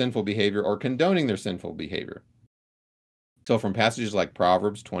 their sinful behavior, or condoning their sinful behavior. So from passages like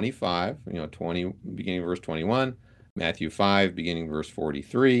Proverbs 25, 20, beginning verse 21, Matthew 5, beginning verse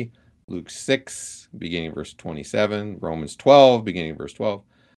 43, Luke 6, beginning verse 27, Romans 12, beginning verse 12,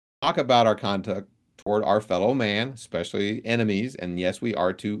 talk about our conduct toward our fellow man, especially enemies. And yes, we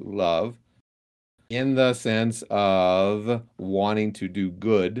are to love in the sense of wanting to do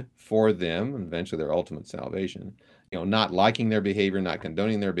good for them, and eventually their ultimate salvation. Not liking their behavior, not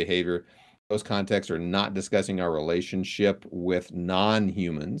condoning their behavior. Those contexts are not discussing our relationship with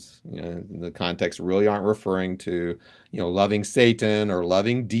non-humans. The contexts really aren't referring to, loving Satan or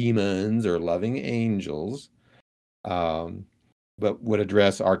loving demons or loving angels, but would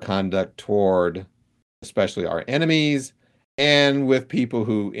address our conduct toward especially our enemies and with people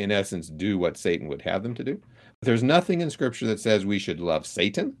who, in essence, do what Satan would have them to do. But there's nothing in Scripture that says we should love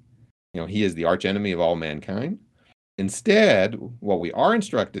Satan. He is the archenemy of all mankind. Instead, what we are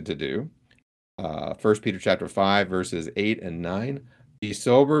instructed to do, 1 Peter chapter 5, verses 8 and 9, be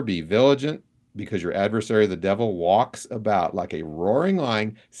sober, be vigilant, because your adversary, the devil, walks about like a roaring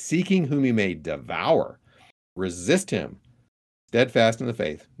lion, seeking whom he may devour. Resist him, steadfast in the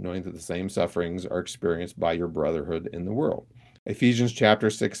faith, knowing that the same sufferings are experienced by your brotherhood in the world. Ephesians chapter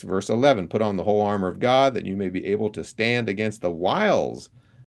 6, verse 11, put on the whole armor of God that you may be able to stand against the wiles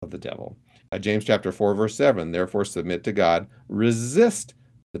of the devil. James chapter 4, verse 7, therefore submit to God, resist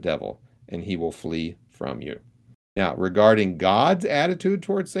the devil, and he will flee from you. Now, regarding God's attitude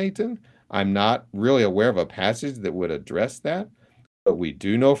towards Satan, I'm not really aware of a passage that would address that, but we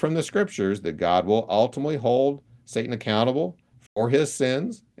do know from the Scriptures that God will ultimately hold Satan accountable for his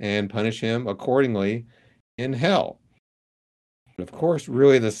sins and punish him accordingly in hell. And of course,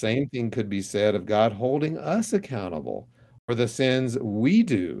 really the same thing could be said of God holding us accountable for the sins we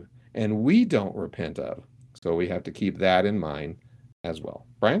do and we don't repent of. So we have to keep that in mind as well.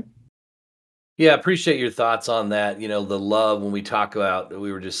 Brian? Yeah, appreciate your thoughts on that. The love, when we talk about,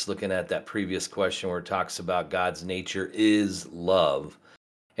 we were just looking at that previous question where it talks about God's nature is love.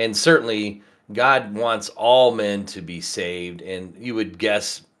 And certainly God wants all men to be saved. And you would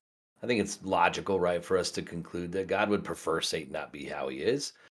guess, I think it's logical, right, for us to conclude that God would prefer Satan not be how he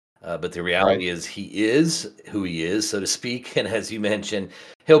is. But the reality is he is who he is, so to speak. And as you mentioned,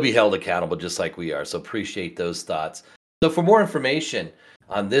 he'll be held accountable just like we are. So appreciate those thoughts. So for more information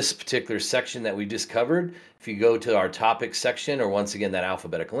on this particular section that we just covered, if you go to our topic section, or once again, that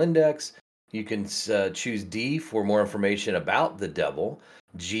alphabetical index, you can choose D for more information about the devil,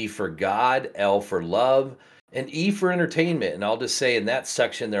 G for God, L for love, and E for entertainment. And I'll just say in that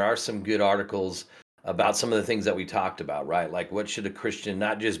section, there are some good articles about some of the things that we talked about, right? Like, what should a Christian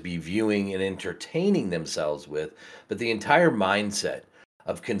not just be viewing and entertaining themselves with, but the entire mindset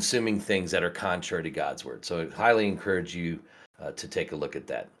of consuming things that are contrary to God's word. So I highly encourage you to take a look at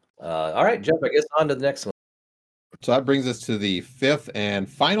that. All right, Jeff, I guess on to the next one. So that brings us to the fifth and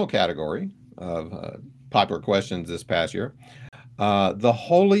final category of popular questions this past year, the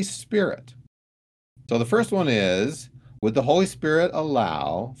Holy Spirit. So the first one is, would the Holy Spirit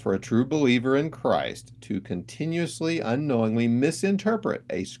allow for a true believer in Christ to continuously, unknowingly misinterpret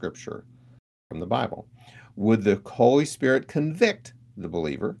a scripture from the Bible? Would the Holy Spirit convict the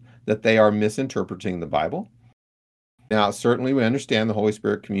believer that they are misinterpreting the Bible? Now, certainly we understand the Holy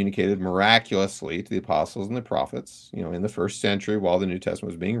Spirit communicated miraculously to the apostles and the prophets, in the first century while the New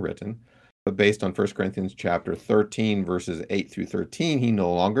Testament was being written. But based on 1 Corinthians chapter 13, verses 8 through 13, he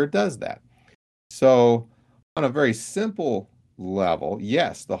no longer does that. So on a very simple level,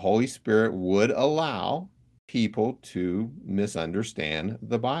 yes, the Holy Spirit would allow people to misunderstand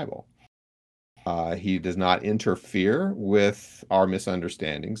the Bible. He does not interfere with our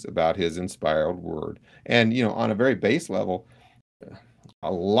misunderstandings about his inspired word. And, on a very base level,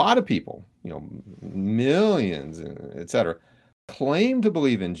 a lot of people, millions, etc., claim to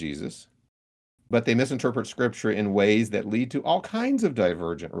believe in Jesus, but they misinterpret scripture in ways that lead to all kinds of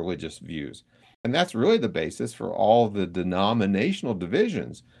divergent religious views. And that's really the basis for all the denominational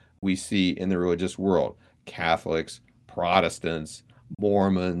divisions we see in the religious world. Catholics, Protestants,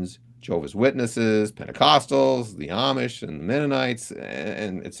 Mormons, Jehovah's Witnesses, Pentecostals, the Amish and the Mennonites,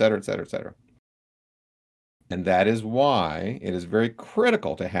 and et cetera, et cetera, et cetera. And that is why it is very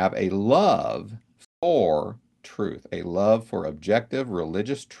critical to have a love for truth, a love for objective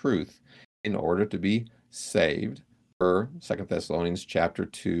religious truth in order to be saved, per 2 Thessalonians chapter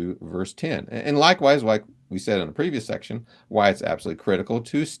 2, verse 10. And likewise, like we said in the previous section, why it's absolutely critical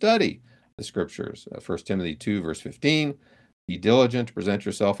to study the scriptures. 1 Timothy 2, verse 15, be diligent to present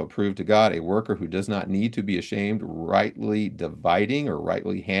yourself approved to God, a worker who does not need to be ashamed, rightly dividing or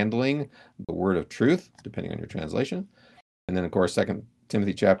rightly handling the word of truth, depending on your translation. And then, of course, 2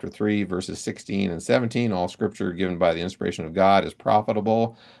 Timothy chapter 3, verses 16 and 17, all scripture given by the inspiration of God is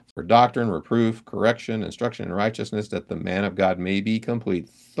profitable for doctrine, reproof, correction, instruction in righteousness, that the man of God may be complete,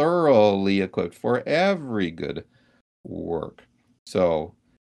 thoroughly equipped for every good work. So,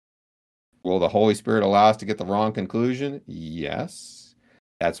 will the Holy Spirit allow us to get the wrong conclusion? Yes.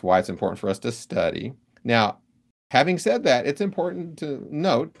 That's why it's important for us to study. Now, having said that, it's important to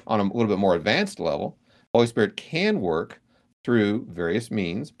note on a little bit more advanced level, the Holy Spirit can work through various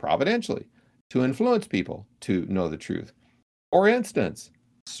means providentially to influence people to know the truth. For instance,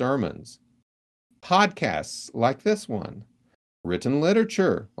 sermons, podcasts like this one, written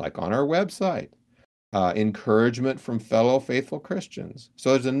literature like on our website, encouragement from fellow faithful Christians.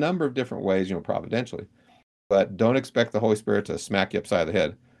 So there's a number of different ways, providentially, but don't expect the Holy Spirit to smack you upside the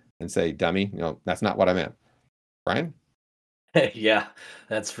head and say, dummy, that's not what I meant. Brian? Yeah,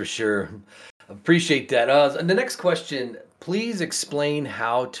 that's for sure. Appreciate that. And the next question, please explain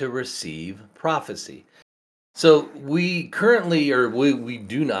how to receive prophecy. So we currently, or we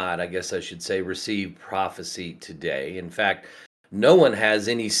do not, I guess I should say, receive prophecy today. In fact, no one has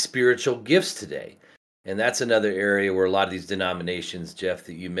any spiritual gifts today. And that's another area where a lot of these denominations, Jeff,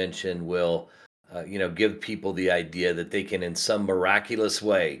 that you mentioned, will, give people the idea that they can, in some miraculous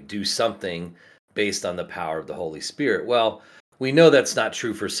way, do something based on the power of the Holy Spirit. Well, we know that's not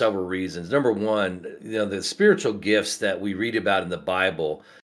true for several reasons. Number one, the spiritual gifts that we read about in the Bible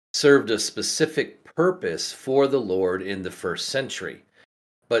served a specific purpose for the Lord in the first century,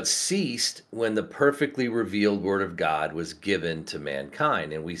 but ceased when the perfectly revealed word of God was given to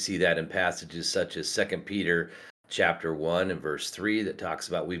mankind. And we see that in passages such as 2 Peter chapter 1 and verse 3 that talks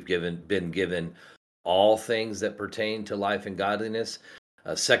about we've been given all things that pertain to life and godliness.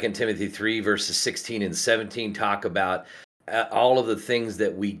 2 Timothy 3 verses 16 and 17 talk about all of the things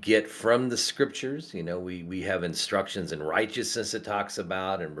that we get from the scriptures. We have instructions in righteousness it talks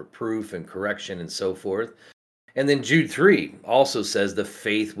about, and reproof and correction and so forth. And then Jude 3 also says the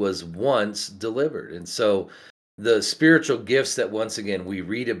faith was once delivered. And so the spiritual gifts that, once again, we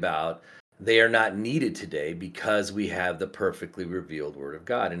read about, they are not needed today because we have the perfectly revealed word of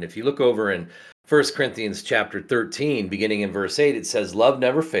God. And if you look over in 1 Corinthians chapter 13, beginning in verse 8, it says, love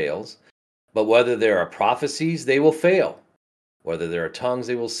never fails, but whether there are prophecies, they will fail. Whether there are tongues,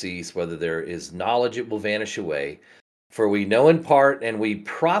 they will cease. Whether there is knowledge, it will vanish away. For we know in part and we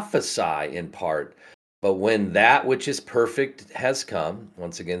prophesy in part. But when that which is perfect has come,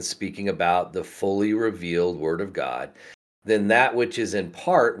 once again speaking about the fully revealed word of God, then that which is in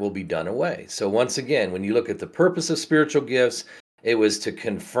part will be done away. So once again, when you look at the purpose of spiritual gifts, it was to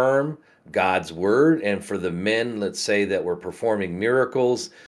confirm God's word. And for the men, let's say, that were performing miracles,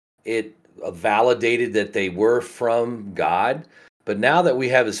 it validated that they were from God. But now that we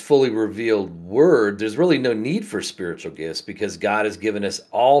have his fully revealed word, there's really no need for spiritual gifts because God has given us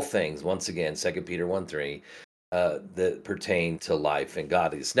all things, once again, 2 Peter 1:3, that pertain to life and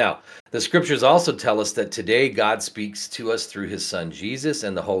godliness. Now, the scriptures also tell us that today God speaks to us through his son Jesus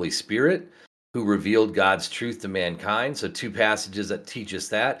and the Holy Spirit, who revealed God's truth to mankind. So, two passages that teach us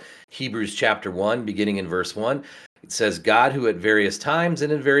that. Hebrews chapter 1, beginning in verse 1. It says, God, who at various times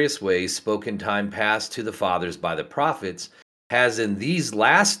and in various ways spoke in time past to the fathers by the prophets, has in these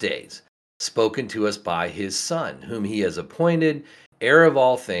last days spoken to us by his Son, whom he has appointed heir of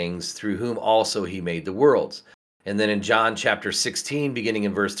all things, through whom also he made the worlds. And then in John chapter 16, beginning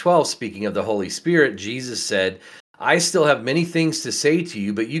in verse 12, speaking of the Holy Spirit, Jesus said, I still have many things to say to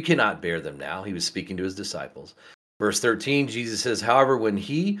you, but you cannot bear them now. He was speaking to his disciples. Verse 13, Jesus says, however, when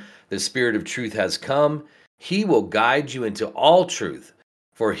he, the Spirit of truth, has come, he will guide you into all truth,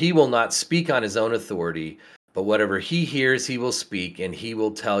 for he will not speak on his own authority, but whatever he hears, he will speak, and he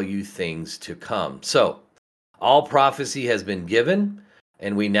will tell you things to come. So, all prophecy has been given,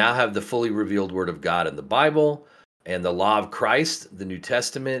 and we now have the fully revealed word of God in the Bible, and the law of Christ, the New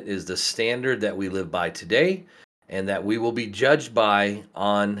Testament, is the standard that we live by today, and that we will be judged by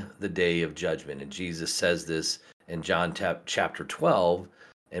on the day of judgment. And Jesus says this in John chapter 12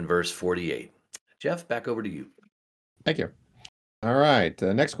 and verse 48. Jeff, back over to you. Thank you. All right.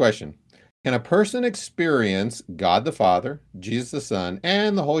 Next question. Can a person experience God the Father, Jesus the Son,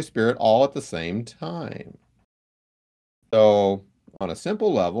 and the Holy Spirit all at the same time? So, on a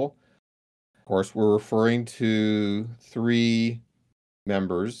simple level, of course, we're referring to three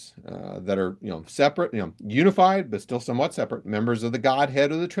members that are, separate, unified, but still somewhat separate members of the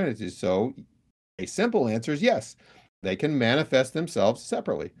Godhead of the Trinity. So, a simple answer is yes, they can manifest themselves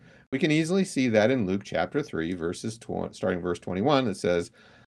separately. We can easily see that in Luke chapter 3, starting verse 21, that says,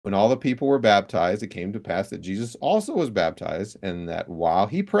 when all the people were baptized, it came to pass that Jesus also was baptized, and that while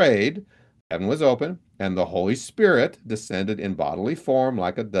he prayed, heaven was open, and the Holy Spirit descended in bodily form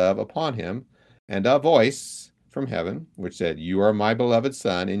like a dove upon him, and a voice from heaven, which said, you are my beloved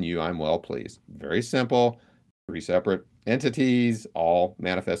Son, in you I'm well pleased. Very simple, three separate entities, all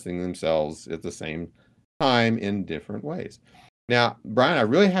manifesting themselves at the same time in different ways. Now, Brian, I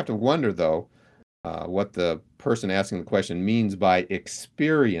really have to wonder, though, what the person asking the question means by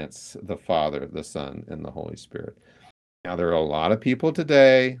experience the Father, the Son, and the Holy Spirit. Now, there are a lot of people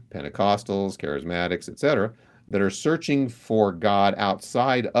today, Pentecostals, charismatics, etc., that are searching for God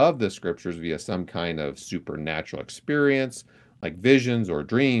outside of the scriptures via some kind of supernatural experience, like visions or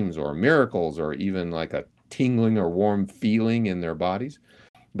dreams or miracles, or even like a tingling or warm feeling in their bodies.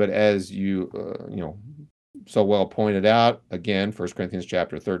 But as you so well pointed out, again, 1 Corinthians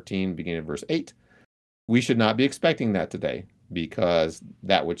chapter 13, beginning of verse 8, we should not be expecting that today, because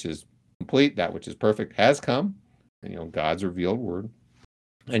that which is complete, that which is perfect has come, God's revealed word.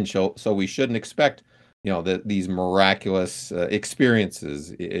 And so we shouldn't expect, these miraculous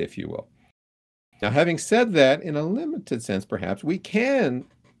experiences, if you will. Now, having said that, in a limited sense, perhaps, we can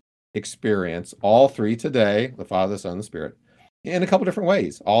experience all three today, the Father, the Son, and the Spirit, in a couple different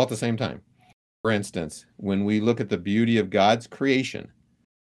ways, all at the same time. For instance, when we look at the beauty of God's creation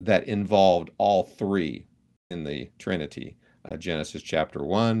that involved all three in the Trinity, Genesis chapter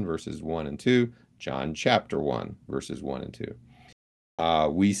 1, verses 1 and 2, John chapter 1, verses 1 and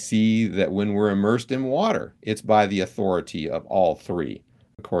 2. We see that when we're immersed in water, it's by the authority of all three,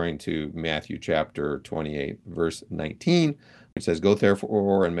 according to Matthew chapter 28, verse 19, which says, go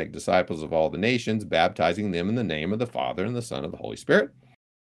therefore and make disciples of all the nations, baptizing them in the name of the Father and the Son and the Holy Spirit.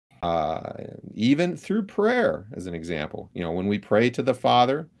 Even through prayer, as an example, when we pray to the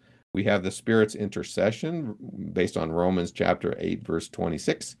Father, we have the Spirit's intercession based on Romans chapter 8, verse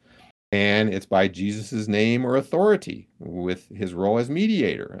 26. And it's by Jesus' name or authority with his role as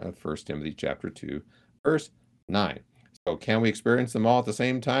mediator of 1 Timothy chapter 2, verse 9. So can we experience them all at the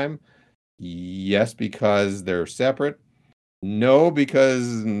same time? Yes, because they're separate. No, because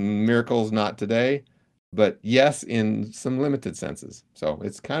miracles not today. But yes, in some limited senses. So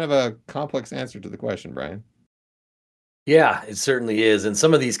it's kind of a complex answer to the question, Brian. Yeah, it certainly is. And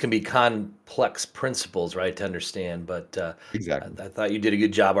some of these can be complex principles, right, to understand. But Exactly. I thought you did a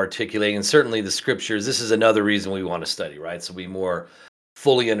good job articulating. And certainly the scriptures, this is another reason we want to study, right? So we more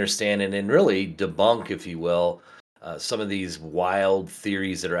fully understand and really debunk, if you will, some of these wild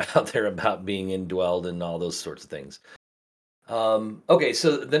theories that are out there about being indwelled and all those sorts of things. Okay,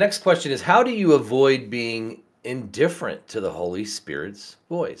 so the next question is, how do you avoid being indifferent to the Holy Spirit's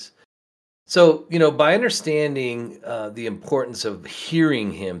voice? So, by understanding the importance of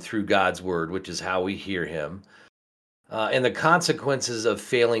hearing him through God's word, which is how we hear him, and the consequences of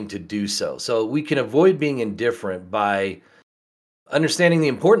failing to do so. So, we can avoid being indifferent by understanding the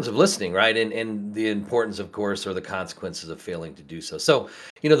importance of listening, right? And the importance, of course, or the consequences of failing to do so. So,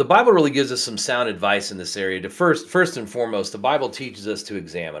 the Bible really gives us some sound advice in this area. To first and foremost, the Bible teaches us to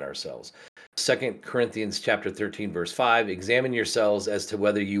examine ourselves. 2 Corinthians chapter 13, verse 5, examine yourselves as to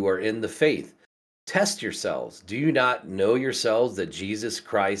whether you are in the faith. Test yourselves. Do you not know yourselves that Jesus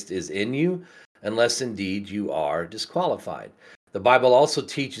Christ is in you, unless indeed you are disqualified? The Bible also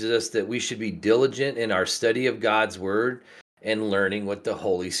teaches us that we should be diligent in our study of God's word and learning what the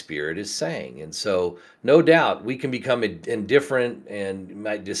Holy Spirit is saying. And so, no doubt, we can become indifferent and you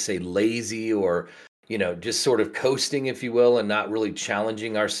might just say lazy, or just sort of coasting, if you will, and not really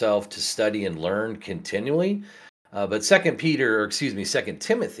challenging ourselves to study and learn continually. But Second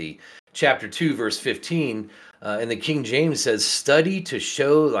Timothy chapter 2, verse 15, in the King James says, study to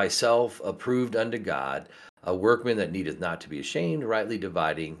show thyself approved unto God, a workman that needeth not to be ashamed, rightly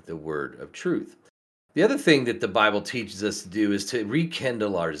dividing the word of truth. The other thing that the Bible teaches us to do is to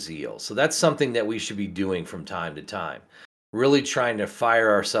rekindle our zeal. So that's something that we should be doing from time to time, really trying to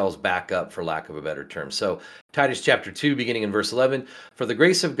fire ourselves back up, for lack of a better term. So Titus chapter 2, beginning in verse 11, for the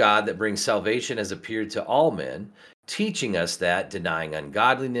grace of God that brings salvation has appeared to all men, teaching us that, denying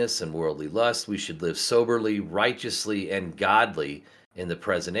ungodliness and worldly lust, we should live soberly, righteously, and godly in the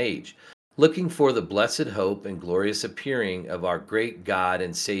present age, looking for the blessed hope and glorious appearing of our great God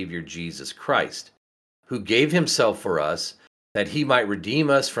and Savior Jesus Christ, who gave himself for us, that he might redeem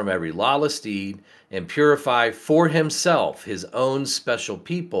us from every lawless deed and purify for himself his own special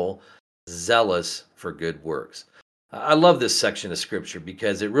people, zealous for good works. I love this section of scripture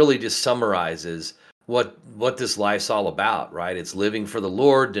because it really just summarizes what this life's all about, right? It's living for the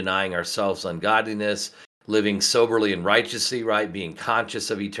Lord, denying ourselves ungodliness, living soberly and righteously, right? Being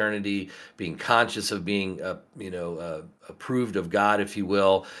conscious of eternity, being conscious of being, approved of God, if you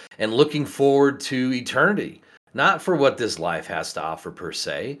will, and looking forward to eternity, not for what this life has to offer per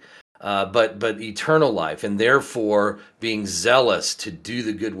se, but eternal life, and therefore being zealous to do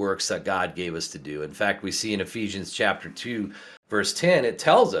the good works that God gave us to do. In fact, we see in Ephesians chapter 2, verse 10, it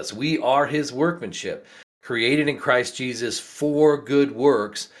tells us we are his workmanship, created in Christ Jesus for good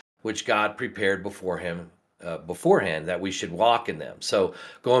works, which God prepared beforehand that we should walk in them. So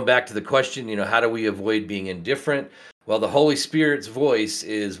going back to the question, how do we avoid being indifferent? Well, the Holy Spirit's voice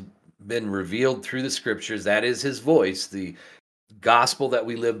is been revealed through the scriptures. That is his voice. The gospel that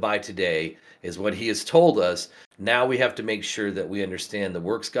we live by today is what he has told us. Now we have to make sure that we understand the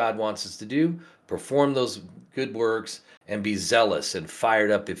works God wants us to do, perform those good works, and be zealous and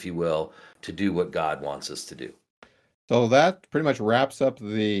fired up, if you will, to do what God wants us to do. So that pretty much wraps up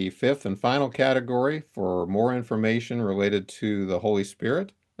the fifth and final category. For more information related to the Holy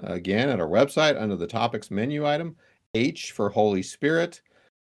Spirit, again, at our website under the topics menu item, H for Holy Spirit,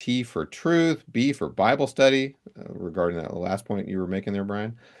 T for truth, B for Bible study, regarding that last point you were making there,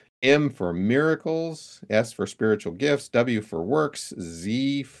 Brian, M for miracles, S for spiritual gifts, W for works,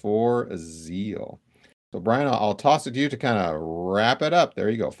 Z for zeal. So Brian, I'll toss it to you to kind of wrap it up. There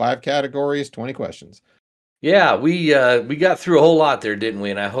you go. 5 categories, 20 questions. Yeah, we got through a whole lot there, didn't we?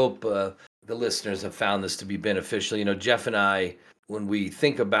 And I hope the listeners have found this to be beneficial. Jeff and I, when we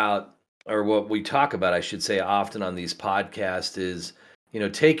think about, or what we talk about, I should say, often on these podcasts is,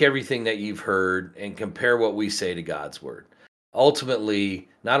 take everything that you've heard and compare what we say to God's word. Ultimately,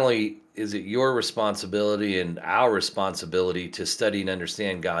 not only is it your responsibility and our responsibility to study and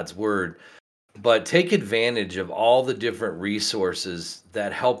understand God's word, but take advantage of all the different resources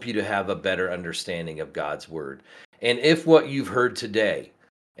that help you to have a better understanding of God's word. And if what you've heard today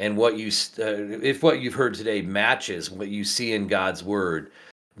and if what you've heard today matches what you see in God's word,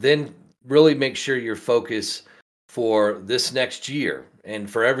 then really make sure your focus for this next year and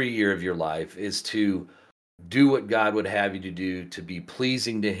for every year of your life is to do what God would have you to do, to be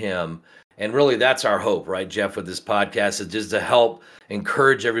pleasing to him. And really, that's our hope, right, Jeff, with this podcast, is just to help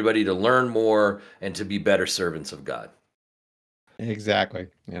encourage everybody to learn more and to be better servants of God. Exactly.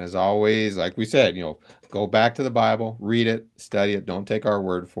 And as always, like we said, go back to the Bible, read it, study it, don't take our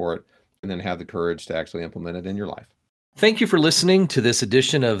word for it, and then have the courage to actually implement it in your life. Thank you for listening to this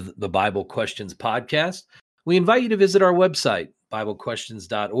edition of the Bible Questions Podcast. We invite you to visit our website,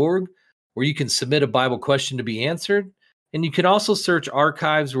 BibleQuestions.org, where you can submit a Bible question to be answered. And you can also search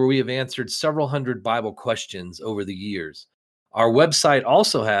archives where we have answered several hundred Bible questions over the years. Our website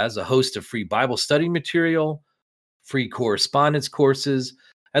also has a host of free Bible study material, free correspondence courses,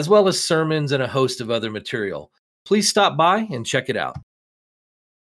 as well as sermons and a host of other material. Please stop by and check it out.